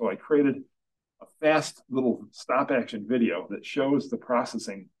 So I created a fast little stop action video that shows the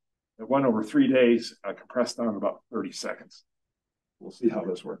processing that went over 3 days, compressed down to about 30 seconds. We'll see how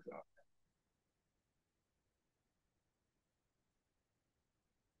this works out.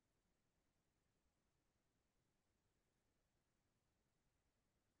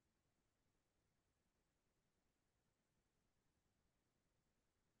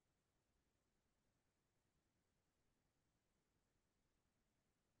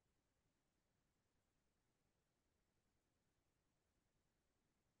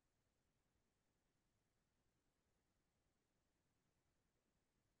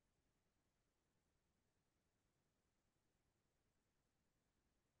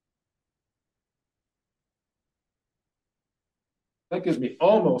 That gives me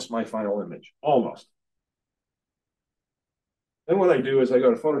almost my final image, almost. Then what I do is I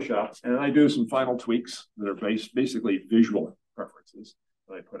go to Photoshop and I do some final tweaks that are basically visual preferences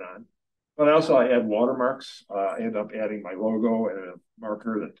that I put on. But I add watermarks. I end up adding my logo and a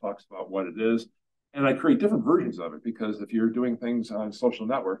marker that talks about what it is. And I create different versions of it because if you're doing things on social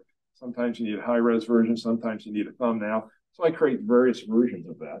network, sometimes you need a high-res version, sometimes you need a thumbnail. So I create various versions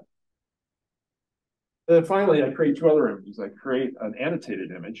of that. And then finally, I create 2 other images. I create an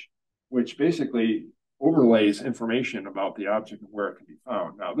annotated image, which basically overlays information about the object and where it can be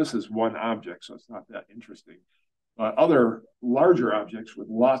found. Now, this is one object, so it's not that interesting. But other larger objects with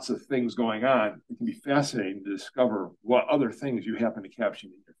lots of things going on, it can be fascinating to discover what other things you happen to capture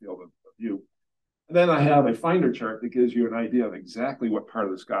in your field of view. And then I have a finder chart that gives you an idea of exactly what part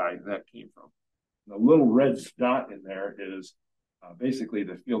of the sky that came from. The little red dot in there is basically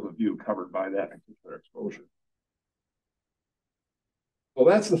the field of view covered by that particular exposure. Well,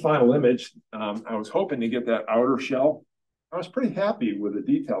 that's the final image. I was hoping to get that outer shell. I was pretty happy with the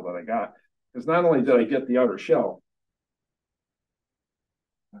detail that I got, because not only did I get the outer shell,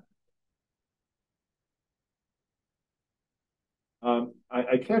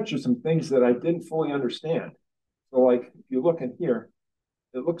 I captured some things that I didn't fully understand. So like, if you look in here,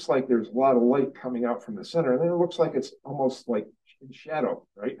 it looks like there's a lot of light coming out from the center, and then it looks like it's almost like in shadow,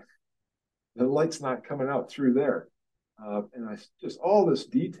 right? The light's not coming out through there. And I just all this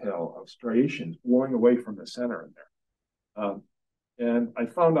detail of striations blowing away from the center in there. And I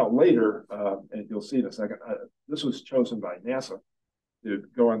found out later, and you'll see in a second, this was chosen by NASA to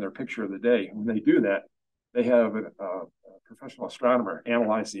go on their picture of the day. When they do that, they have a professional astronomer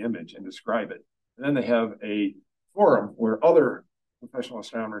analyze the image and describe it. And then they have a forum where other professional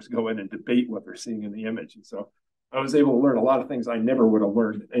astronomers go in and debate what they're seeing in the image. And so I was able to learn a lot of things I never would have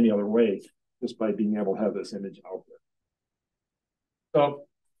learned any other way just by being able to have this image out there. So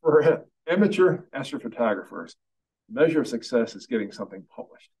for amateur astrophotographers, the measure of success is getting something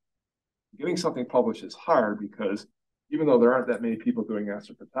published. Getting something published is hard because even though there aren't that many people doing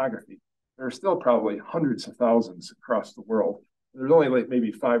astrophotography, there are still probably hundreds of thousands across the world. There's only like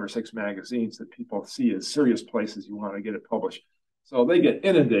maybe 5 or 6 magazines that people see as serious places you want to get it published. So they get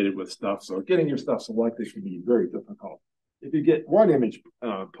inundated with stuff. So getting your stuff selected can be very difficult. If you get one image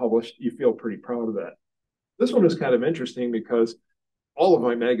published, you feel pretty proud of that. This one is kind of interesting because all of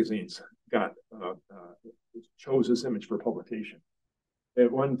my magazines got chose this image for publication.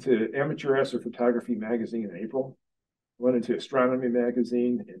 It went to Amateur Astrophotography magazine in April, went into Astronomy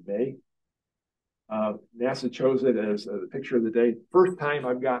magazine in May. NASA chose it as the picture of the day. First time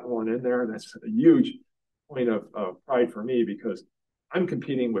I've gotten one in there, and that's a huge point of pride for me because I'm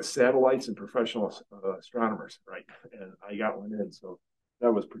competing with satellites and professional astronomers, right? And I got one in, so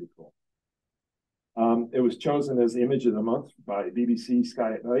that was pretty cool. It was chosen as the image of the month by BBC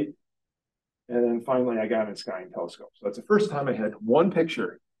Sky at Night. And then finally, I got in sky and telescope. So that's the first time I had one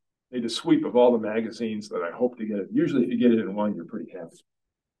picture, made a sweep of all the magazines that I hope to get. Usually, if you get it in one, you're pretty happy.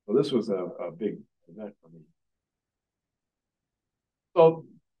 So this was a big event for me. So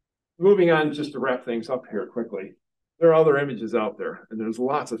moving on, just to wrap things up here quickly, there are other images out there, and there's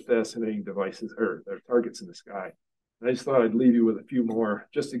lots of fascinating devices or targets in the sky. And I just thought I'd leave you with a few more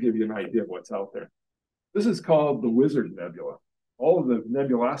just to give you an idea of what's out there. This is called the Wizard Nebula. All of the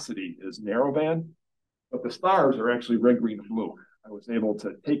nebulosity is narrowband, but the stars are actually red, green, and blue. I was able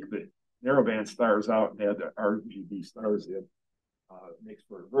to take the narrowband stars out and add the RGB stars in. It makes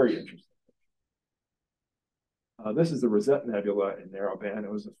for a very interesting. This is the Rosette Nebula in narrowband.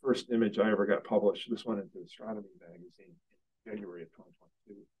 It was the first image I ever got published. This one into Astronomy magazine in January of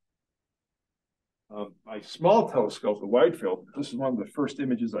 2022. My small telescope, the wide field, this is one of the first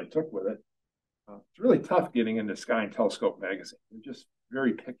images I took with it. It's really tough getting into Sky and Telescope magazine. They're just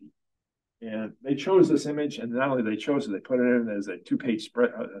very picky. And they chose this image, and not only they chose it, they put it in as a two-page spread,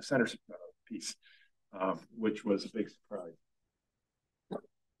 a center piece, which was a big surprise.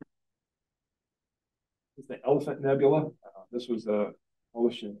 This is the Elephant Nebula. This was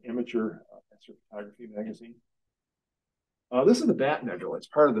published in Amateur Astrophotography magazine. This is the Bat Nebula. It's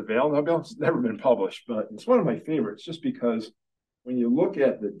part of the Veil Nebula. It's never been published, but it's one of my favorites just because when you look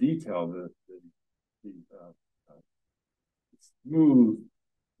at the detail, the smooth,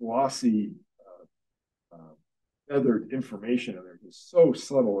 glossy, feathered information in there is so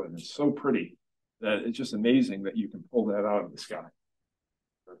subtle and it's so pretty that it's just amazing that you can pull that out of the sky.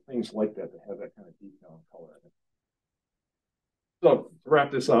 There are things like that have that kind of detail and color in it. So to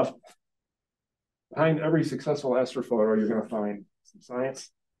wrap this up, behind every successful astrophoto, you're going to find some science,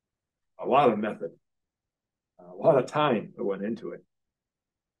 a lot of method, a lot of time that went into it,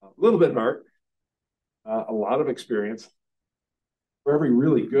 a little bit of art, a lot of experience. For every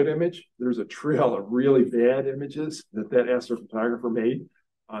really good image, there's a trail of really bad images that astrophotographer made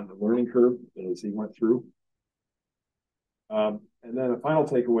on the learning curve as he went through. And then a final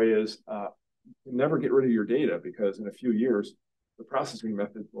takeaway is you never get rid of your data because in a few years, the processing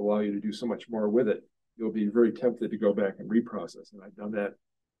method will allow you to do so much more with it. You'll be very tempted to go back and reprocess. And I've done that,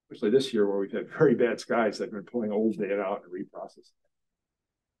 especially this year where we've had very bad skies. I've been pulling old data out and reprocessing.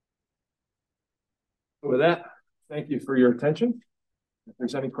 So with that, thank you for your attention. If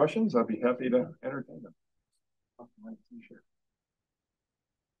there's any questions, I'd be happy to entertain them.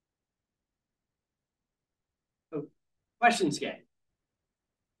 So, questions, gang?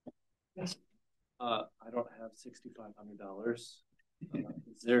 Yes. I don't have $6,500.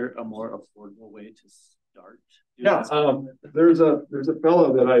 Is there a more affordable way to start? Yeah, there's a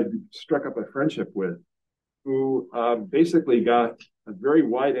fellow that I struck up a friendship with who basically got a very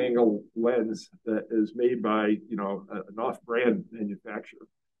wide angle lens that is made by an off-brand manufacturer.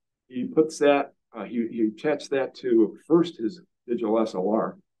 He puts that he attached that to first his digital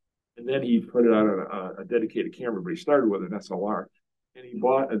SLR, and then he put it on a dedicated camera. But he started with an SLR, and he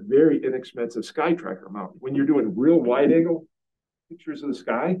bought a very inexpensive sky tracker mount. When you're doing real wide angle pictures of the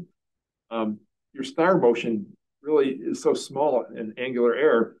sky, your star motion really is so small in angular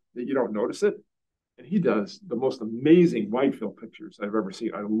error that you don't notice it. And he does the most amazing wide field pictures I've ever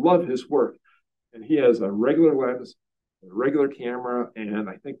seen. I love his work. And he has a regular lens, a regular camera, and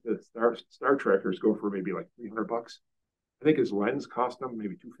I think the star trackers go for maybe like $300. I think his lens cost him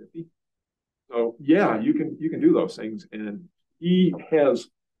maybe $250. So yeah, you can do those things. And he has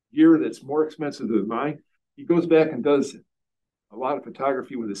gear that's more expensive than mine. He goes back and does a lot of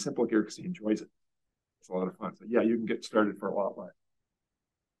photography with his simple gear because he enjoys it. It's a lot of fun. So yeah, you can get started for a lot less.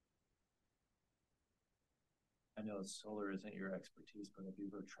 I know solar isn't your expertise, but have you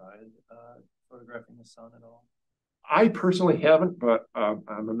ever tried photographing the sun at all? I personally haven't, but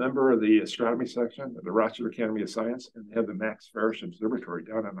I'm a member of the astronomy section of the Rochester Academy of Science, and they have the Max Farish Observatory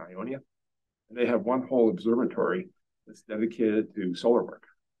down in Ionia. And they have one whole observatory that's dedicated to solar work.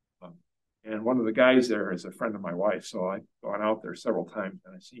 And one of the guys there is a friend of my wife, so I've gone out there several times,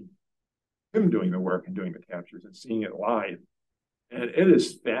 and I've seen him doing the work and doing the captures and seeing it live. And it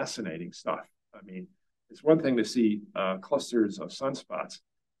is fascinating stuff. I mean, it's one thing to see clusters of sunspots,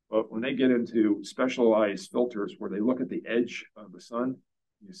 but when they get into specialized filters where they look at the edge of the sun,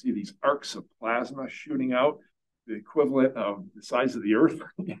 you see these arcs of plasma shooting out, the equivalent of the size of the Earth.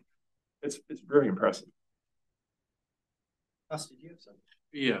 It's very impressive. Did you have something?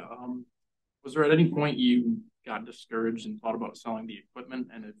 Yeah. Was there at any point you got discouraged and thought about selling the equipment?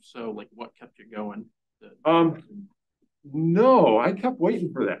 And if so, like what kept you going? No, I kept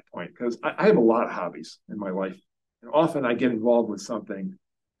waiting for that point because I have a lot of hobbies in my life. And often I get involved with something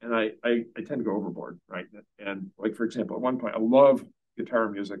and I tend to go overboard, right? And like, for example, at one point, I love guitar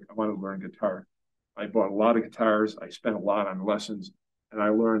music. I wanted to learn guitar. I bought a lot of guitars. I spent a lot on lessons, and I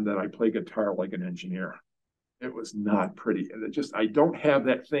learned that I play guitar like an engineer. It was not pretty. And it just, I don't have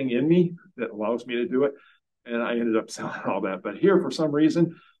that thing in me that allows me to do it. And I ended up selling all that. But here, for some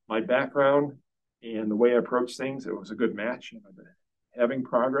reason, my background and the way I approach things, it was a good match. And I've been having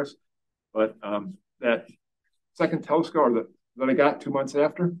progress. But that second telescope that I got 2 months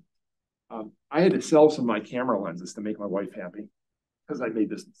after, I had to sell some of my camera lenses to make my wife happy because I made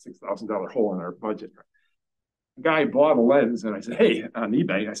this $6,000 hole in our budget. The guy bought a lens, and I said, hey, on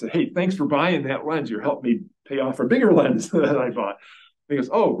eBay, I said, hey, thanks for buying that lens. You helped me pay off a bigger lens that I bought. He goes,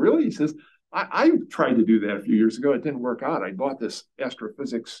 oh, really? He says, I tried to do that a few years ago. It didn't work out. I bought this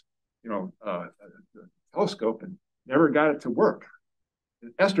astrophysics, telescope and never got it to work.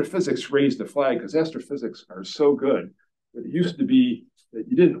 And astrophysics raised a flag because astrophysics are so good that it used to be that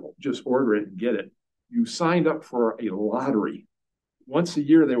you didn't just order it and get it. You signed up for a lottery. Once a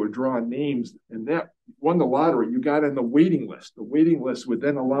year, they would draw names, and that won the lottery. You got on the waiting list. The waiting list would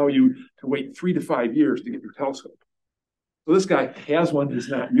then allow you to wait 3 to 5 years to get your telescope. So this guy has one he's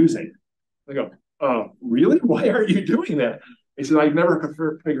not using. I go, really? Why aren't you doing that? He said, I've never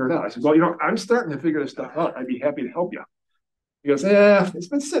could figure it out. I said, well, I'm starting to figure this stuff out. I'd be happy to help you. He goes, it's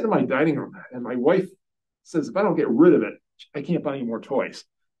been sitting in my dining room. And my wife says, if I don't get rid of it, I can't buy any more toys.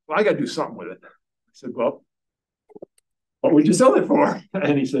 Well, I got to do something with it. I said, well, what would you sell it for?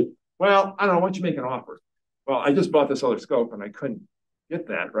 And he said, well, I don't know. Why don't you make an offer? Well, I just bought this other scope and I couldn't get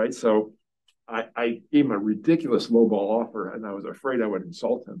that, right? So I gave him a ridiculous lowball offer, and I was afraid I would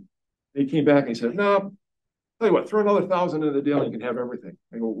insult him. He came back and he said, no, tell you what, throw another $1,000 into the deal and you can have everything.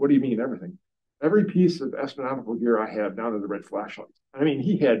 I go, what do you mean everything? Every piece of astronomical gear I have, down to the red flashlights. I mean,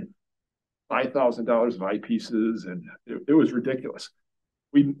 he had $5,000 of eyepieces, and it was ridiculous.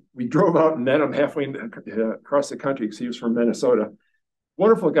 We drove out and met him halfway across the country because he was from Minnesota.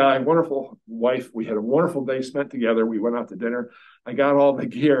 Wonderful guy, wonderful wife. We had a wonderful day spent together. We went out to dinner. I got all the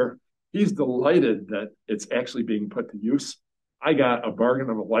gear. He's delighted that it's actually being put to use. I got a bargain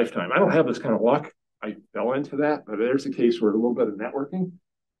of a lifetime. I don't have this kind of luck. I fell into that, but there's a case where a little bit of networking.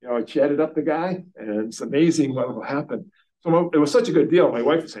 I chatted up the guy, and it's amazing what will happen. So it was such a good deal. My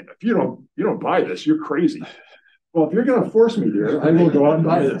wife was saying, if you don't buy this, you're crazy. Well, if you're going to force me, dear, I will go out and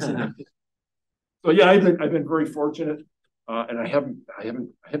buy this. So yeah, I've been very fortunate, and I haven't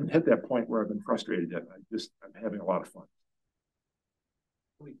hit that point where I've been frustrated yet. I'm having a lot of fun.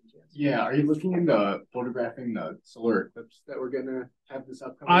 Yeah, are you looking into photographing the solar eclipse that we're gonna have this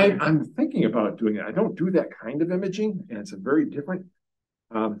upcoming? I'm thinking about doing it. I don't do that kind of imaging, and it's a very different.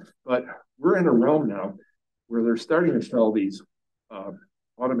 But we're in a realm now where they're starting to sell these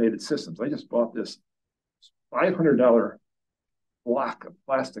automated systems. I just bought this $500 block of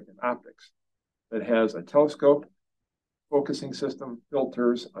plastic and optics that has a telescope, focusing system,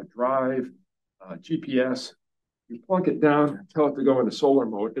 filters, a drive, GPS. You plunk it down, tell it to go into solar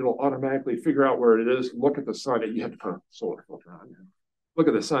mode. It'll automatically figure out where it is, look at the sun. You have to put a solar filter on. Look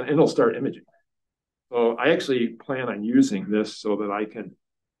at the sun, and it'll start imaging. So I actually plan on using this so that I can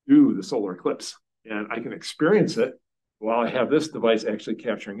do the solar eclipse, and I can experience it while I have this device actually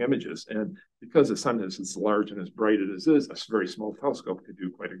capturing images. And because the sun is as large and as bright as it is, a very small telescope could do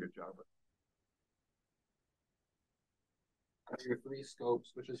quite a good job of it. Out of your 3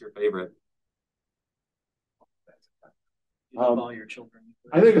 scopes, which is your favorite? You love all your children.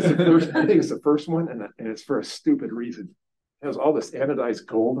 I think it's the first. I think it's the first one, and it's for a stupid reason. It has all this anodized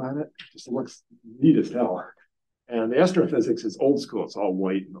gold on it. It just looks neat as hell. And the astrophysics is old school. It's all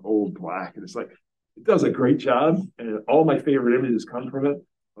white and old black, and it's like it does a great job. And all my favorite images come from it.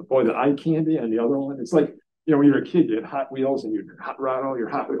 But boy, the eye candy and the other one, it's like when you were a kid, you had Hot Wheels and you hot rod all your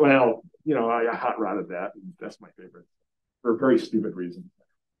Hot Wheels. Well, I hot rodded that, and that's my favorite for a very stupid reason.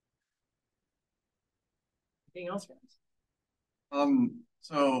 Anything else, guys?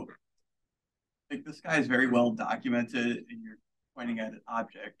 So like this guy is very well documented, and you're pointing at an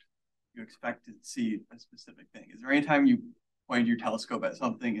object. You expect to see a specific thing. Is there any time you pointed your telescope at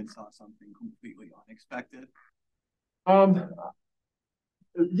something and saw something completely unexpected?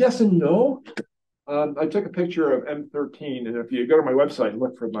 Yes and no. I took a picture of M13, and if you go to my website and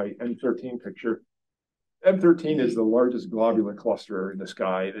look for my M13 picture, M13 is the largest globular cluster in the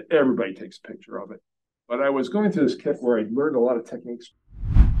sky, and everybody takes a picture of it. But I was going through this kit where I learned a lot of techniques